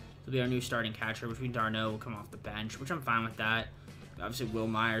Vasquez to be our new starting catcher, which means Darno will come off the bench, which I'm fine with that. Obviously, Will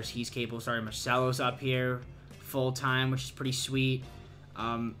Myers, he's capable of starting. Marcelo's up here full-time, which is pretty sweet.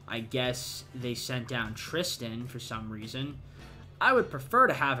 I guess they sent down Tristan for some reason. I would prefer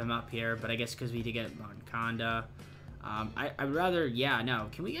to have him up here, but I guess because we did get Moncada. I'd rather, yeah, no.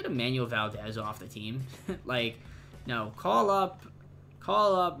 Can we get Emmanuel Valdez off the team? Like, no. Call up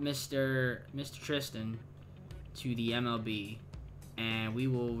Mr. Tristan to the MLB, and we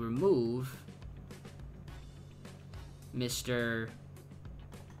will remove Mr.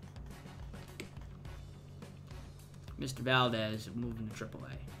 Valdez, moving to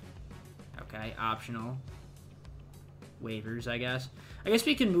AAA. Okay, optional. Waivers, I guess. I guess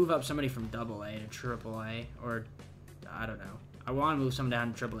we can move up somebody from AA to AAA, or I don't know. I want to move someone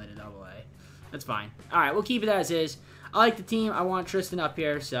down to AAA to AA. That's fine. All right, we'll keep it as is. I like the team. I want Tristan up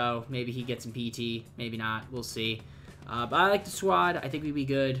here, so maybe he gets some PT. Maybe not. We'll see. But I like the squad. I think we'd be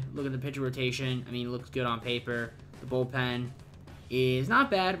good. Look at the pitcher rotation. I mean, it looks good on paper. The bullpen is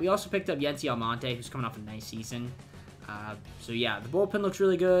not bad. We also picked up Yency Almonte, who's coming off a nice season. So, yeah, the bullpen looks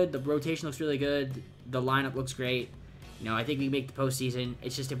really good. The rotation looks really good. The lineup looks great. You know, I think we make the postseason.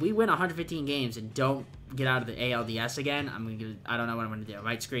 It's just if we win 115 games and don't get out of the ALDS again, I don't know what I'm gonna do. I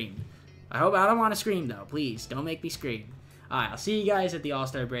might scream. I don't want to scream though. Please don't make me scream. All right, I'll see you guys at the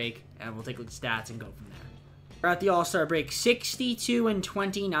All-Star break, and we'll take a look at stats and go from there. We're at the All-Star break,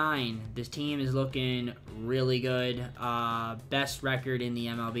 62-29. This team is looking really good. Best record in the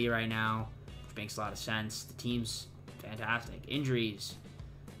MLB right now, which makes a lot of sense. The team's fantastic. Injuries,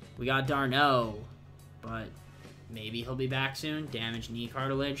 we got Darno, but maybe he'll be back soon. Damaged knee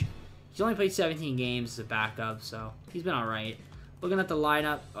cartilage. He's only played 17 games as a backup, so he's been all right. Looking at the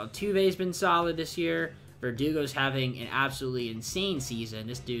lineup, Altuve's been solid this year. Verdugo's having an absolutely insane season.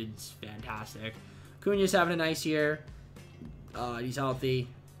 This dude's fantastic. Acuña's having a nice year. He's healthy.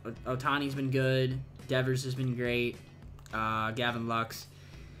 Ohtani's been good. Devers has been great. Gavin Lux.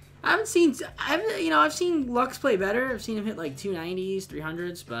 I've seen Lux play better. I've seen him hit like 290s,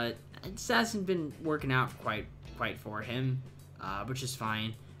 300s, but it just hasn't been working out quite for him, which is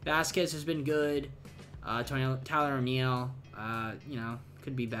fine. Vasquez has been good. Tyler O'Neill,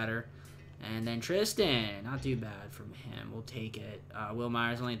 could be better. And then Tristan, not too bad from him. We'll take it. Will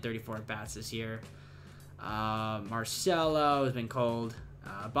Myers only had 34 at-bats this year. Marcelo has been cold.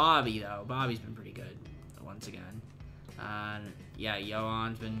 Bobby, though. Bobby's been pretty good once again. Yeah,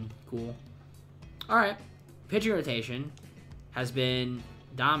 Yohan's been cool. All right. Pitching rotation has been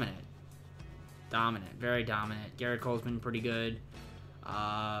dominant. Very dominant. Garrett Cole's been pretty good.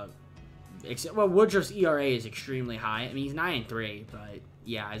 Well, Woodruff's ERA is extremely high. I mean, he's 9-3, but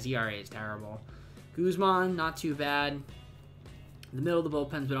yeah, his ERA is terrible. Guzman, not too bad. The middle of the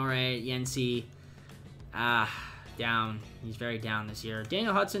bullpen's been alright. Yency, down. He's very down this year.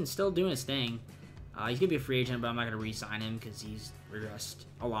 Daniel Hudson's still doing his thing. He's going to be a free agent, but I'm not going to re-sign him because he's regressed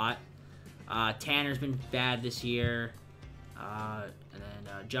a lot. Tanner's been bad this year. And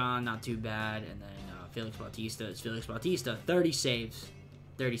then John, not too bad. And then Felix Bautista. It's Felix Bautista. 30 saves.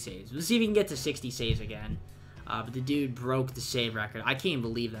 30 saves. We'll see if he can get to 60 saves again. But the dude broke the save record. I can't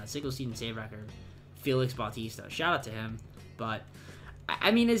believe that. Single season save record. Felix Bautista. Shout out to him. But,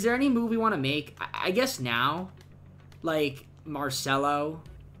 I mean, is there any move we want to make? I guess now, like, Marcelo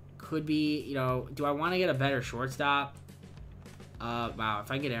could be, you know, do I want to get a better shortstop? Wow,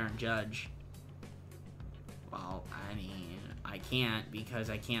 if I get Aaron Judge, well, I mean, I can't because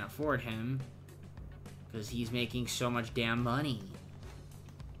I can't afford him because he's making so much damn money.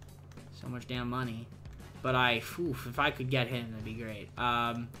 So much damn money. But if I could get him, that'd be great.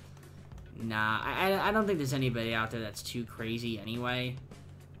 Nah, I don't think there's anybody out there that's too crazy anyway.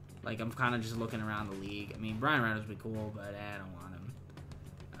 Like, I'm kind of just looking around the league. I mean, Brian Reynolds would be cool, but I don't want him.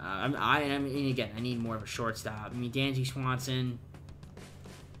 I mean, again, I need more of a shortstop. I mean, Dansby Swanson.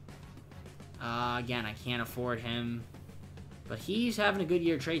 Again, I can't afford him. But he's having a good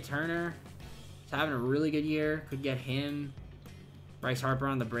year. Trey Turner is having a really good year. Could get him. Bryce Harper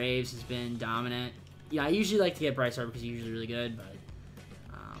on the Braves has been dominant. Yeah, I usually like to get Bryce Harper because he's usually really good, but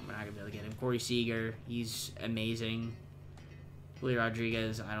we're not going to be able to get him. Corey Seager, he's amazing. Julio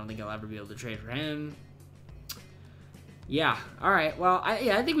Rodriguez, I don't think I'll ever be able to trade for him. Yeah, all right. Well,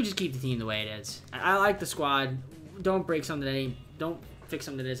 I think we just keep the team the way it is. I like the squad. Don't break something that ain't. Don't fix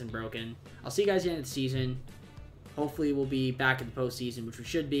something that isn't broken. I'll see you guys at the end of the season. Hopefully, we'll be back in the postseason, which we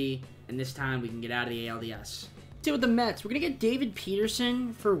should be, and this time we can get out of the ALDS. See with the Mets, we're gonna get David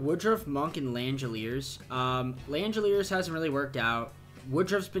Peterson for Woodruff, Monk, and Langeliers. Langeliers hasn't really worked out.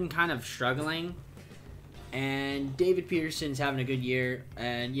 Woodruff's been kind of struggling, and David Peterson's having a good year.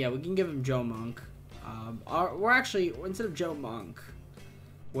 And yeah, we can give him Joe Monk. We're actually, instead of Joe Monk,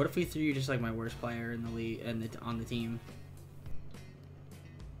 what if we threw you just like my worst player in the league and on the team?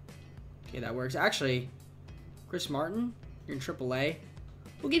 Okay, that works. Actually, Chris Martin, you're in AAA.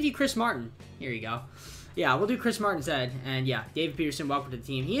 We'll give you Chris Martin. Here you go. Yeah, we'll do Chris Martin instead. And yeah, David Peterson, welcome to the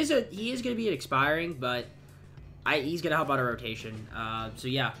team. He is going to be expiring, but he's going to help out our rotation. So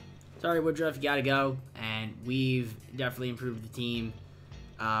yeah, sorry Woodruff, you got to go. And we've definitely improved the team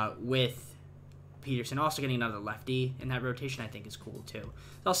with Peterson. Also getting another lefty in that rotation I think is cool too.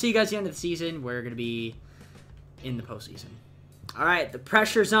 So I'll see you guys at the end of the season. We're going to be in the postseason. All right, the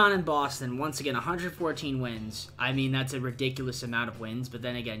pressure's on in Boston. Once again, 114 wins. I mean, that's a ridiculous amount of wins, but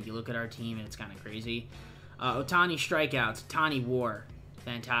then again, you look at our team and it's kind of crazy. Ohtani strikeouts, Ohtani WAR,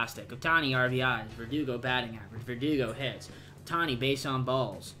 fantastic. Ohtani RBIs, Verdugo batting average, Verdugo hits, Ohtani base on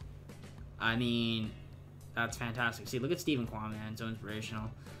balls. I mean, that's fantastic. See, look at Stephen Kwan, man, so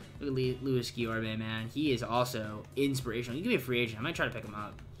inspirational. Look at Luis Guillorme, man. He is also inspirational. He could be a free agent. I might try to pick him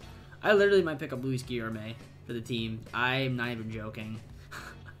up. I literally might pick up Luis Guillorme for the team. I'm not even joking.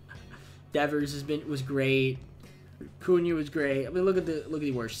 Devers was great. Cunha was great. I mean, look at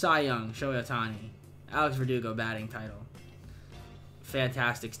the worst. Cy Young, Shohei Ohtani, Alex Verdugo batting title.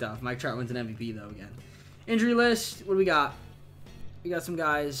 Fantastic stuff. Mike Trout wins an MVP though again. Injury list. What do we got? We got some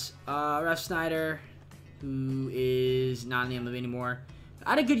guys. Ref Snyder, who is not in the MLB anymore.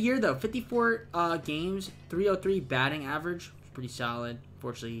 Had a good year though. 54 games, 303 batting average. Pretty solid.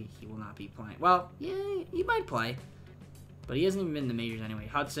 Fortunately, he will not be playing. Well, yeah, he might play, but he hasn't even been in the majors anyway.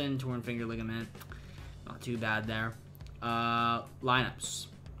 Hudson, torn finger ligament. Not too bad there. Lineups.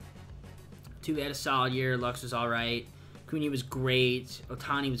 Two had a solid year. Lux was all right. Cunha was great.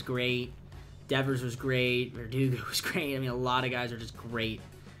 Ohtani was great. Devers was great. Verdugo was great. I mean, a lot of guys are just great.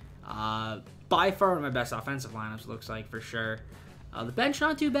 By far one of my best offensive lineups, looks like, for sure. The bench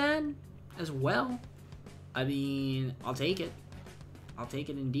not too bad as well. I mean, I'll take it. I'll take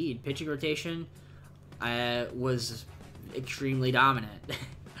it indeed. Pitching rotation was extremely dominant.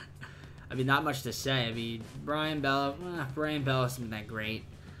 I mean, not much to say. I mean, Brian Bell hasn't been that great.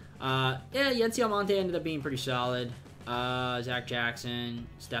 Yeah, Yency Almonte ended up being pretty solid. Zach Jackson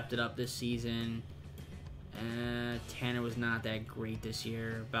stepped it up this season. Tanner was not that great this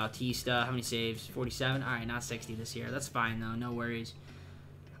year. Bautista, how many saves? 47? All right, not 60 this year. That's fine, though. No worries.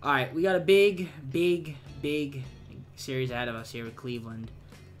 All right, we got a big series ahead of us here with Cleveland.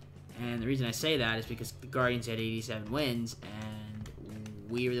 And the reason I say that is because the Guardians had 87 wins, and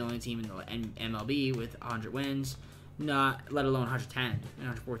we were the only team in the MLB with 100 wins, not let alone 110 and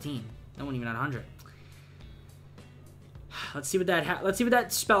 114. No one even had 100. Let's see what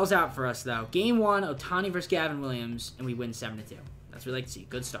that spells out for us, though. Game 1, Ohtani versus Gavin Williams, and we win 7-2. That's what we like to see.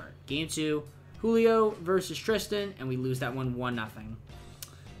 Good start. Game 2, Julio versus Tristan, and we lose that one 1-0.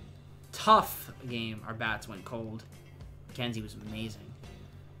 Tough game. Our bats went cold. Kenzie was amazing.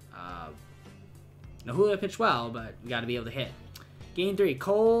 Julio pitched well, but we got to be able to hit. Game 3,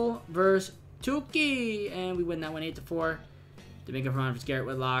 Cole versus Tukey, and we win that one 8-4. Domingo Ferman versus Garrett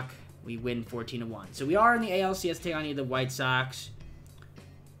Whitlock. We win 14-1. So we are in the ALCS to take on either the White Sox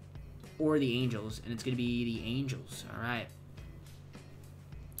or the Angels, and it's going to be the Angels. All right.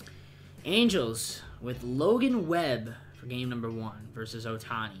 Angels with Logan Webb for game number 1 versus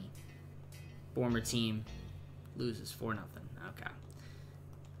Ohtani. Former team loses 4-0. Okay.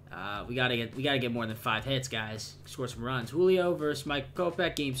 We gotta get more than 5 hits, guys. Score some runs. Julio versus Mike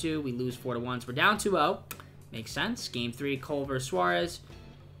Kopech. Game 2, we lose 4-1. So we're down 2-0. Makes sense. Game 3, Cole versus Suarez.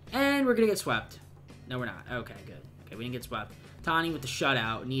 And we're going to get swept. No, we're not. Okay, good. Okay, we didn't get swept. Tani with the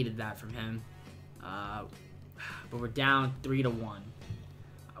shutout. Needed that from him. But we're down 3-1.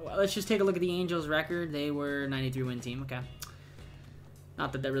 Well, let's just take a look at the Angels' record. They were a 93-win team. Okay.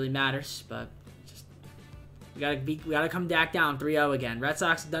 Not that really matters, but just we gotta come back down 3-0 again. Red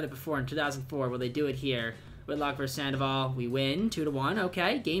Sox have done it before in 2004. Will they do it here? Whitlock versus Sandoval. We win 2-1.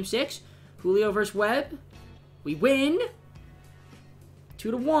 Okay. Game 6. Julio versus Webb. We win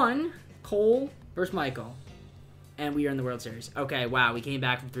 2-1. Cole versus Michael. And we are in the World Series. Okay, wow. We came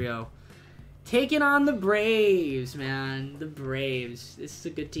back from 3-0. Taking on the Braves, man. The Braves. This is a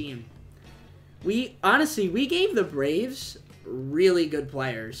good team. Honestly, we gave the Braves really good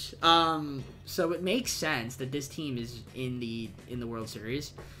players. So it makes sense that this team is in the World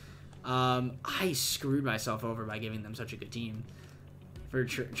Series. I screwed myself over by giving them such a good team. For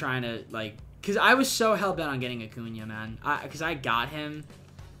trying to, like... Because I was so hell-bent on getting Acuna, man. Because I got him.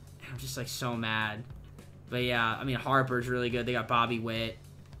 I'm just, like, so mad. But, yeah, I mean, Harper's really good. They got Bobby Witt.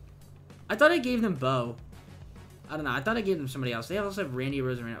 I thought I gave them Bo. I don't know. I thought I gave them somebody else. They also have Randy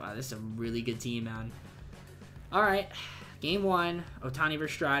Rosarino. Wow, this is a really good team, man. All right. Game 1, Ohtani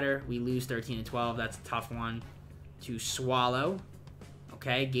versus Strider. We lose 13-12. That's a tough one to swallow.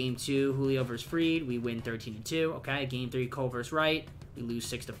 Okay. Game 2, Julio versus Fried. We win 13-2. Okay. Game 3, Cole versus Wright. We lose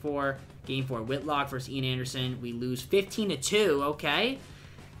 6-4. Game 4, Whitlock versus Ian Anderson. We lose 15-2. Okay.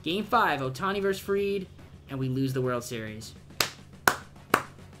 Game 5, Ohtani versus Fried, and we lose the World Series.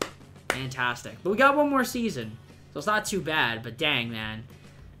 Fantastic. But we got one more season, so it's not too bad. But dang, man,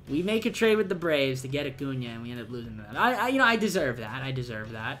 we make a trade with the Braves to get Acuna, and we end up losing to them. I deserve that. I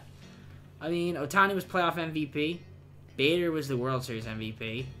deserve that. I mean, Ohtani was playoff MVP. Bader was the World Series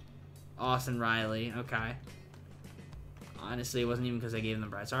MVP. Austin Riley. Okay. Honestly, it wasn't even because I gave them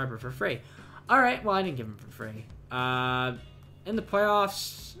Bryce Harper for free. All right, well, I didn't give him for free. In the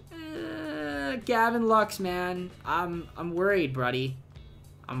playoffs, Gavin Lux, man, I'm worried, buddy.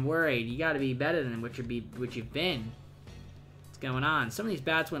 I'm worried. You got to be better than what you've been. What's going on? Some of these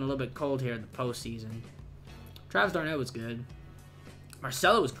bats went a little bit cold here in the postseason. Travis d'Arnaud was good.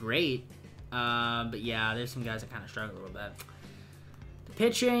 Marcelo was great. But yeah, there's some guys that kind of struggle a little bit. The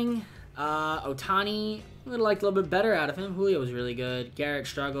pitching, Ohtani, I would have liked a little bit better out of him. Julio was really good. Garrett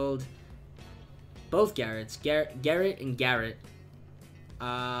struggled. Both Garretts. Garrett and Garrett.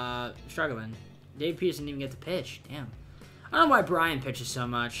 Struggling. Dave Peterson didn't even get to pitch. Damn. I don't know why Brian pitches so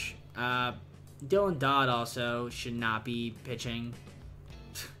much. Dylan Dodd also should not be pitching.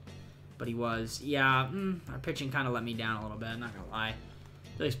 But he was. Yeah, our pitching kind of let me down a little bit. I'm not going to lie.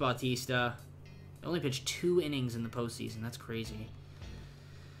 Felix Bautista only pitched 2 innings in the postseason. That's crazy.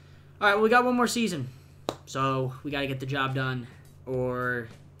 All right, well, we got one more season. So we got to get the job done. Or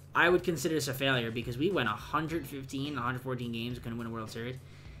I would consider this a failure because we went 115, 114 games. Couldn't win a World Series.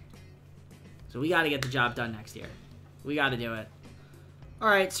 So we got to get the job done next year. We got to do it. All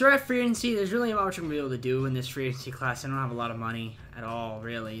right, so we're at free agency. There's really not much I'm going to be able to do in this free agency class. I don't have a lot of money at all,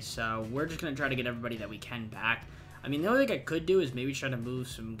 really. So we're just going to try to get everybody that we can back. I mean, the only thing I could do is maybe try to move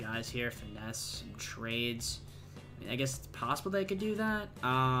some guys here, finesse some trades. I mean, I guess it's possible that I could do that.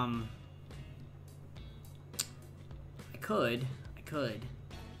 I could.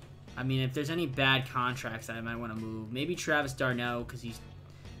 I mean, if there's any bad contracts that I might want to move, maybe Travis d'Arnaud because he's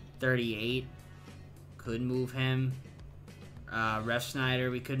 38. Could move him. Ref Snyder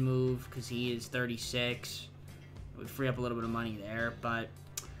we could move because he is 36. It would free up a little bit of money there, but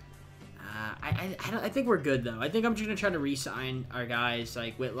I think we're good though. I think I'm just gonna try to re-sign our guys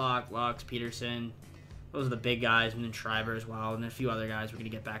like Whitlock, Lux, Peterson. Those are the big guys, and then Schreiber as well, and then a few other guys we're gonna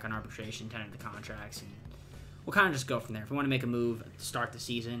get back on arbitration, tender the contracts, and we'll kind of just go from there. If we want to make a move at the start of the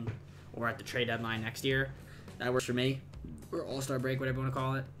season or at the trade deadline next year, that works for me. Or All-Star break, whatever you want to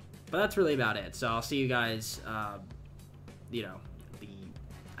call it. But that's really about it. So I'll see you guys you know, the,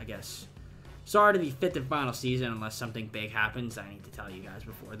 I guess, start of the 5th and final season unless something big happens I need to tell you guys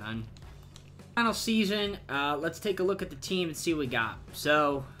before then. Final season, let's take a look at the team and see what we got.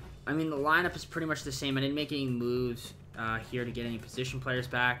 So, I mean, the lineup is pretty much the same. I didn't make any moves here to get any position players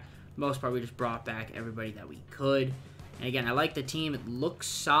back. Most part, we just brought back everybody that we could. And again, I like the team. It looks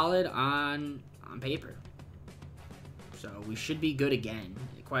solid on paper. So we should be good again.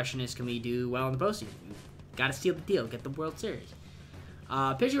 The question is, can we do well in the postseason? We've got to seal the deal, get the World Series.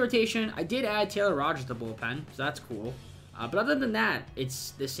 Pitching rotation, I did add Taylor Rogers to the bullpen, so that's cool. But other than that,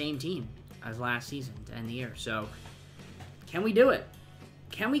 it's the same team as last season to end the year. So can we do it?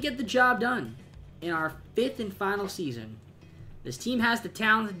 Can we get the job done in our 5th and final season? This team has the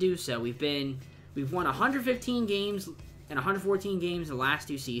talent to do so. We've won 115 games and 114 games in the last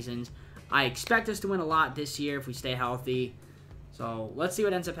 2 seasons. I expect us to win a lot this year if we stay healthy. So let's see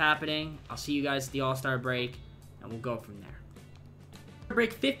what ends up happening. I'll see you guys at the All-Star break, and we'll go from there.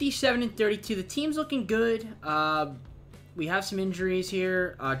 Break 57 and 32. The team's looking good. We have some injuries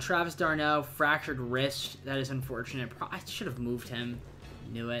here. Travis d'Arnaud, fractured wrist. That is unfortunate. I should have moved him.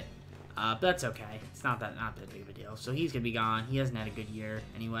 Knew it. But that's okay. It's not that big of a deal. So he's going to be gone. He hasn't had a good year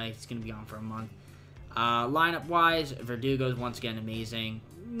anyway. He's going to be gone for a month. Lineup-wise, Verdugo's once again amazing.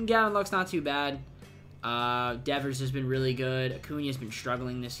 Gavin Lux not too bad. Devers has been really good. Acuna's been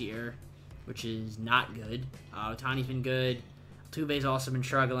struggling this year, which is not good. Otani's been good. Altuve's also been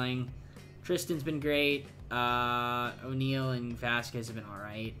struggling. Tristan's been great. O'Neill and Vasquez have been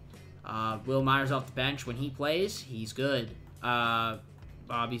alright. Will Myers off the bench. When he plays, he's good.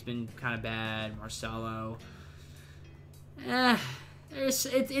 Bobby's been kind of bad. Marcelo. It's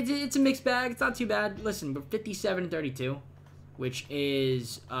a mixed bag. It's not too bad. Listen, we're 57 and 32, which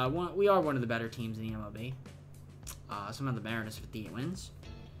is we are one of the better teams in the MLB. Some of the Mariners 58 wins.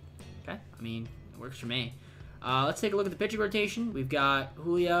 Okay, I mean, it works for me. Let's take a look at the pitching rotation. We've got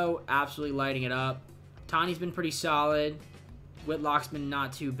Julio absolutely lighting it up. Tani's been pretty solid. Whitlock's been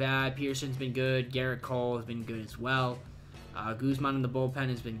not too bad. Pearson's been good. Garrett Cole has been good as well. Guzman in the bullpen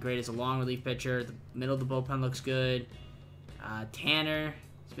has been great as a long relief pitcher. The middle of the bullpen looks good. Tanner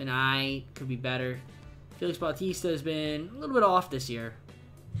has been aight. Could be better. Felix Bautista has been a little bit off this year.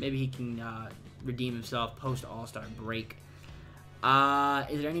 Maybe he can redeem himself post All-Star break.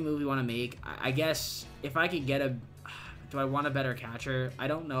 Is there any move we want to make? I guess if I could get do I want a better catcher? I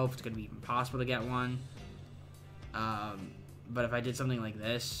don't know if it's going to be even possible to get one. But if I did something like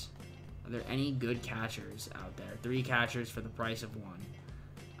this, are there any good catchers out there? 3 catchers for the price of 1.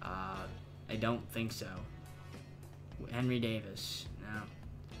 I don't think so. Henry Davis, no.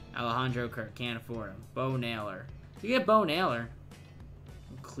 Alejandro Kirk, can't afford him. Bo Naylor. You get Bo Naylor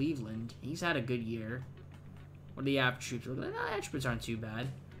from Cleveland. He's had a good year. What are the attributes? No, attributes aren't too bad.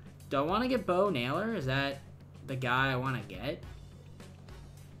 Do I want to get Bo Naylor? Is that the guy I want to get?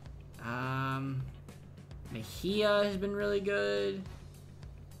 Mejia has been really good.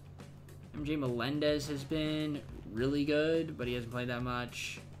 MJ Melendez has been really good, but he hasn't played that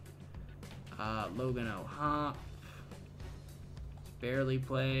much. Logan O'Hop. Barely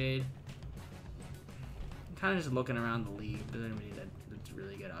played. I'm kind of just looking around the league. There's anybody that's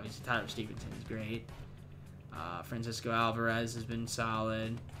really good. Obviously, Tyler Stevenson is great. Francisco Alvarez has been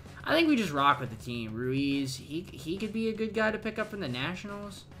solid. I think we just rock with the team. Ruiz, he could be a good guy to pick up from the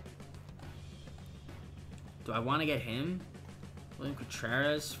Nationals. Do I want to get him? William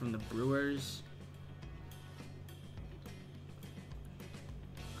Contreras from the Brewers.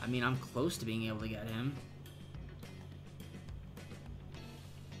 I mean, I'm close to being able to get him.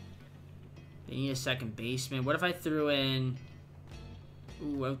 They need a second baseman. What if I threw in...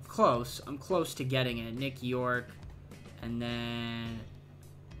 Ooh, I'm close. I'm close to getting it. Nick York. And then...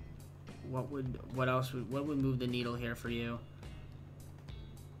 What would move the needle here for you?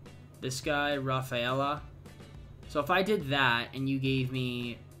 This guy, Rafaela. So if I did that, and you gave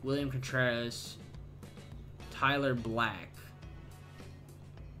me William Contreras, Tyler Black,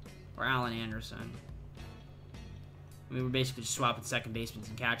 or Alan Anderson. I mean, we're basically just swapping second basemen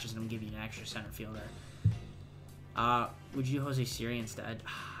and catchers, and I'm giving you an extra center fielder. Would you do Jose Siri instead?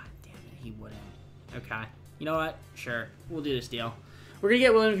 Ah, damn it, he wouldn't. Okay. You know what? Sure. We'll do this deal. We're going to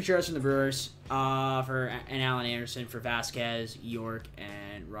get William Contreras from the Brewers and Alan Anderson for Vasquez, York,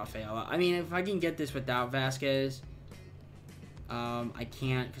 and Rafaela. I mean, if I can get this without Vasquez, I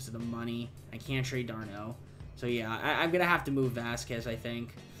can't because of the money. I can't trade d'Arnaud. So, yeah, I'm going to have to move Vasquez, I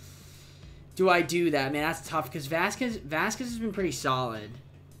think. Do I do that? Man, that's tough because Vasquez has been pretty solid.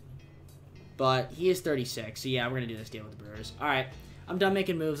 But he is 36. So, yeah, we're going to do this deal with the Brewers. All right. I'm done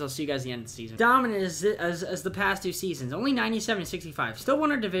making moves. I'll see you guys at the end of the season. Dominant as the past 2 seasons. Only 97 and 65. Still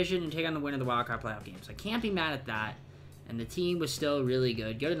won our division and take on the win of the wildcard playoff games. I can't be mad at that. And the team was still really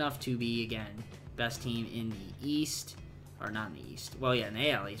good. Good enough to be, again, best team in the East. Or not in the East. Well, yeah, in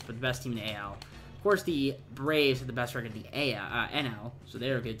the AL East, but the best team in the AL. Of course, the Braves had the best record in the NL, so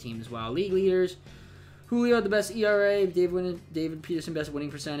they're a good team as well. League leaders, Julio had the best ERA, David Peterson best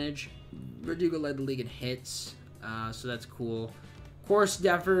winning percentage. Verdugo led the league in hits, so that's cool. Of course,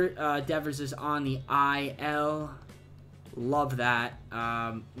 Devers is on the IL. Love that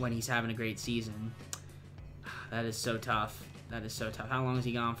when he's having a great season. That is so tough. That is so tough. How long is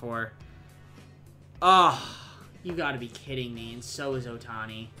he gone for? Oh, you got to be kidding me. And so is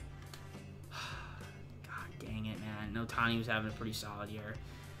Ohtani. God dang it, man. Ohtani was having a pretty solid year.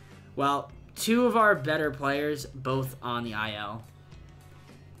 Well, two of our better players, both on the IL.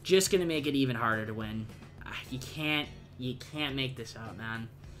 Just going to make it even harder to win. You can't make this up, man.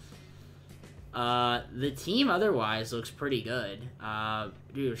 The team otherwise looks pretty good.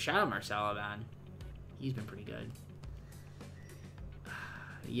 Dude, shout out Marcelo, man. He's been pretty good.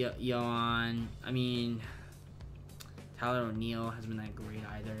 Yohan, I mean, Tyler O'Neill hasn't been that great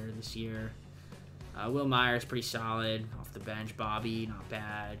either this year. Will Myers, pretty solid off the bench. Bobby, not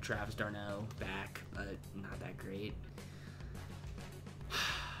bad. Travis d'Arnaud, back, but not that great.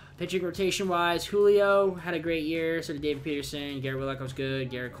 Pitching rotation-wise, Julio had a great year. So did David Peterson. Garrett Whitlock was good.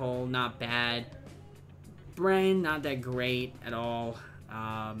 Garrett Cole, not bad. Brain, not that great at all.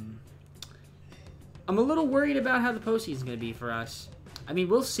 I'm a little worried about how the postseason is going to be for us. I mean,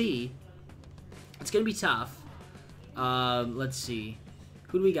 we'll see. It's going to be tough. Let's see.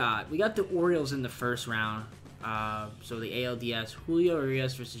 Who do we got? We got the Orioles in the first round. So the ALDS, Julio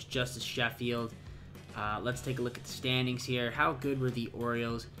Urias versus Justice Sheffield. Let's take a look at the standings here. How good were the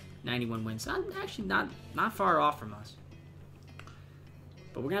Orioles? 91 wins. Not far off from us.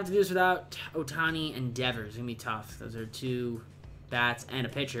 But we're going to have to do this without Ohtani and Devers. It's going to be tough. Those are two bats and a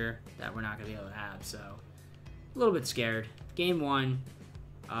pitcher that we're not going to be able to have. So, a little bit scared. Game 1,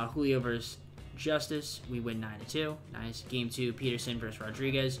 Julio versus Justice. We win 9-2. Nice. Game 2, Peterson versus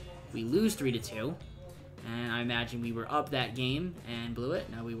Rodriguez. We lose 3-2. And I imagine we were up that game and blew it.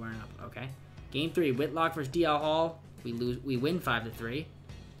 No, we weren't up. Okay. Game 3, Whitlock versus DL Hall. We win 5-3.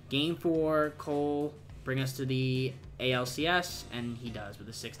 Game 4, Cole bring us to the ALCS, and he does with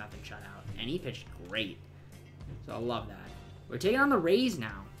a 6-0 shutout. And he pitched great. So I love that. We're taking on the Rays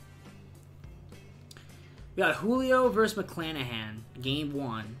now. We got Julio versus McClanahan. Game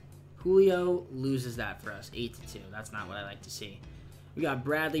 1. Julio loses that for us, 8-2. That's not what I like to see. We got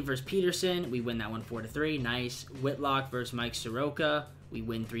Bradley versus Peterson. We win that one 4-3. Nice. Whitlock versus Mike Soroka. We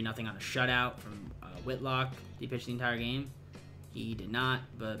win 3-0 on a shutout from Whitlock. Did he pitch the entire game? He did not,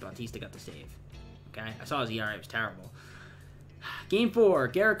 but Bautista got the save. Okay, I saw his ERA. It was terrible. Game 4,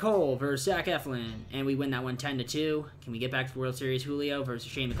 Garrett Cole versus Zach Eflin, and we win that one 10-2. Can we get back to the World Series? Julio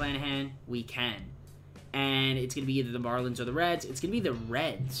versus Shane McClanahan? We can. And it's going to be either the Marlins or the Reds. It's going to be the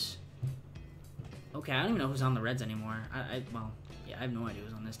Reds. Okay, I don't even know who's on the Reds anymore. Well, yeah, I have no idea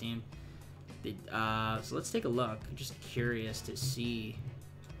who's on this team. So let's take a look. I'm just curious to see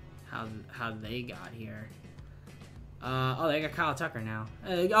how they got here. Oh, they got Kyle Tucker now.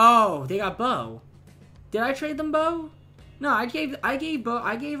 Oh, they got Bo. Did I trade them Bo? No, I gave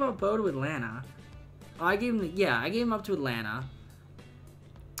up Bo to Atlanta. Oh, I gave him up to Atlanta.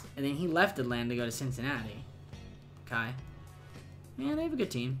 And then he left Atlanta to go to Cincinnati. Okay. Yeah, they have a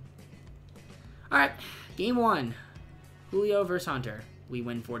good team. Alright, game 1. Julio versus Hunter. We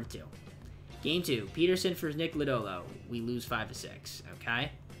win 4-2. Game 2. Peterson versus Nick Lodolo. We lose 5-6.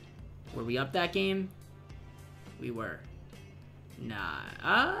 Okay. Were we up that game? We were. Nah.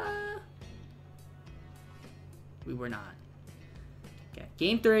 We were not. Okay.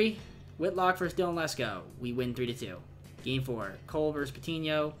 Game 3. Whitlock versus Dylan Lesko. We win 3-2. Game 4. Cole versus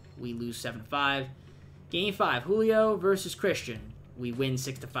Patino. We lose 7-5. Game 5. Julio versus Christian. We win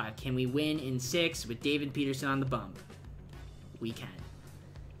 6-5. Can we win in 6 with David Peterson on the bump? We can.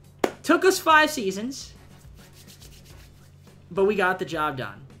 Took us 5 seasons, but we got the job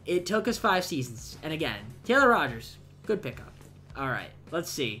done. It took us 5 seasons. And again, Taylor Rogers, good pickup. All right,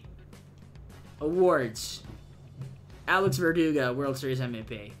 let's see. Awards. Alex Verdugo, World Series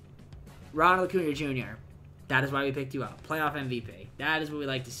MVP. Ronald Acuna Jr. That is why we picked you up. Playoff MVP. That is what we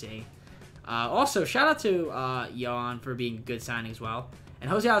like to see. Also, shout out to Yohan for being a good signing as well. And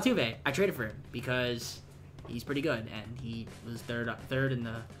Jose Altuve, I traded for him because he's pretty good, and he was third in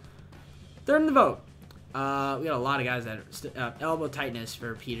the vote. We got a lot of guys that elbow tightness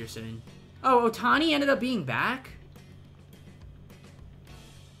for Peterson. Oh, Ohtani ended up being back?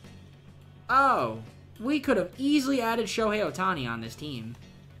 Oh, we could have easily added Shohei Ohtani on this team.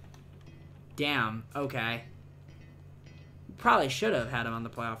 Damn, okay. Probably should have had him on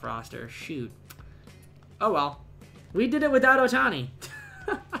the playoff roster. Shoot. Oh well. We did it without Ohtani.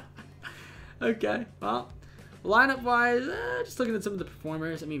 Okay, well, lineup-wise, just looking at some of the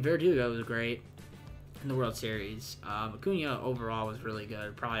performers. I mean, Verdugo was great in the World Series. Acuna overall was really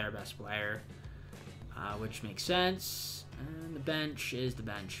good, probably our best player, which makes sense. And the bench is the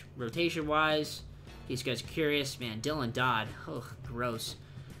bench. Rotation-wise, these guys are curious. Man, Dylan Dodd, ugh, gross.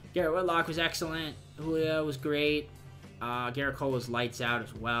 Garrett Whitlock was excellent. Julio was great. Garrett Cole was lights out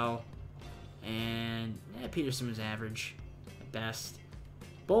as well. And Peterson was average at best.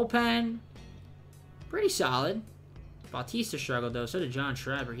 Bullpen, pretty solid. Bautista struggled, though. So did John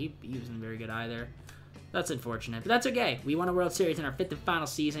Schreiber. He wasn't very good either. That's unfortunate, but that's okay. We won a World Series in our 5th and final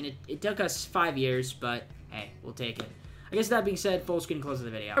season. It took us 5 years, but hey, we'll take it. I guess that being said, full screen close of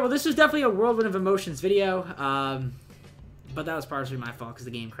the video. Right, well, this was definitely a whirlwind of emotions video, but that was partially my fault because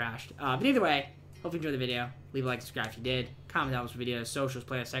the game crashed. But either way, hope you enjoyed the video. Leave a like, subscribe if you did. Comment down with videos, socials,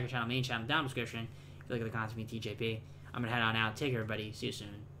 playlist, second channel, main channel, down in the description. If you look at the content, me, TJP. I'm going to head on out. Take care, everybody. See you soon.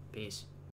 Peace.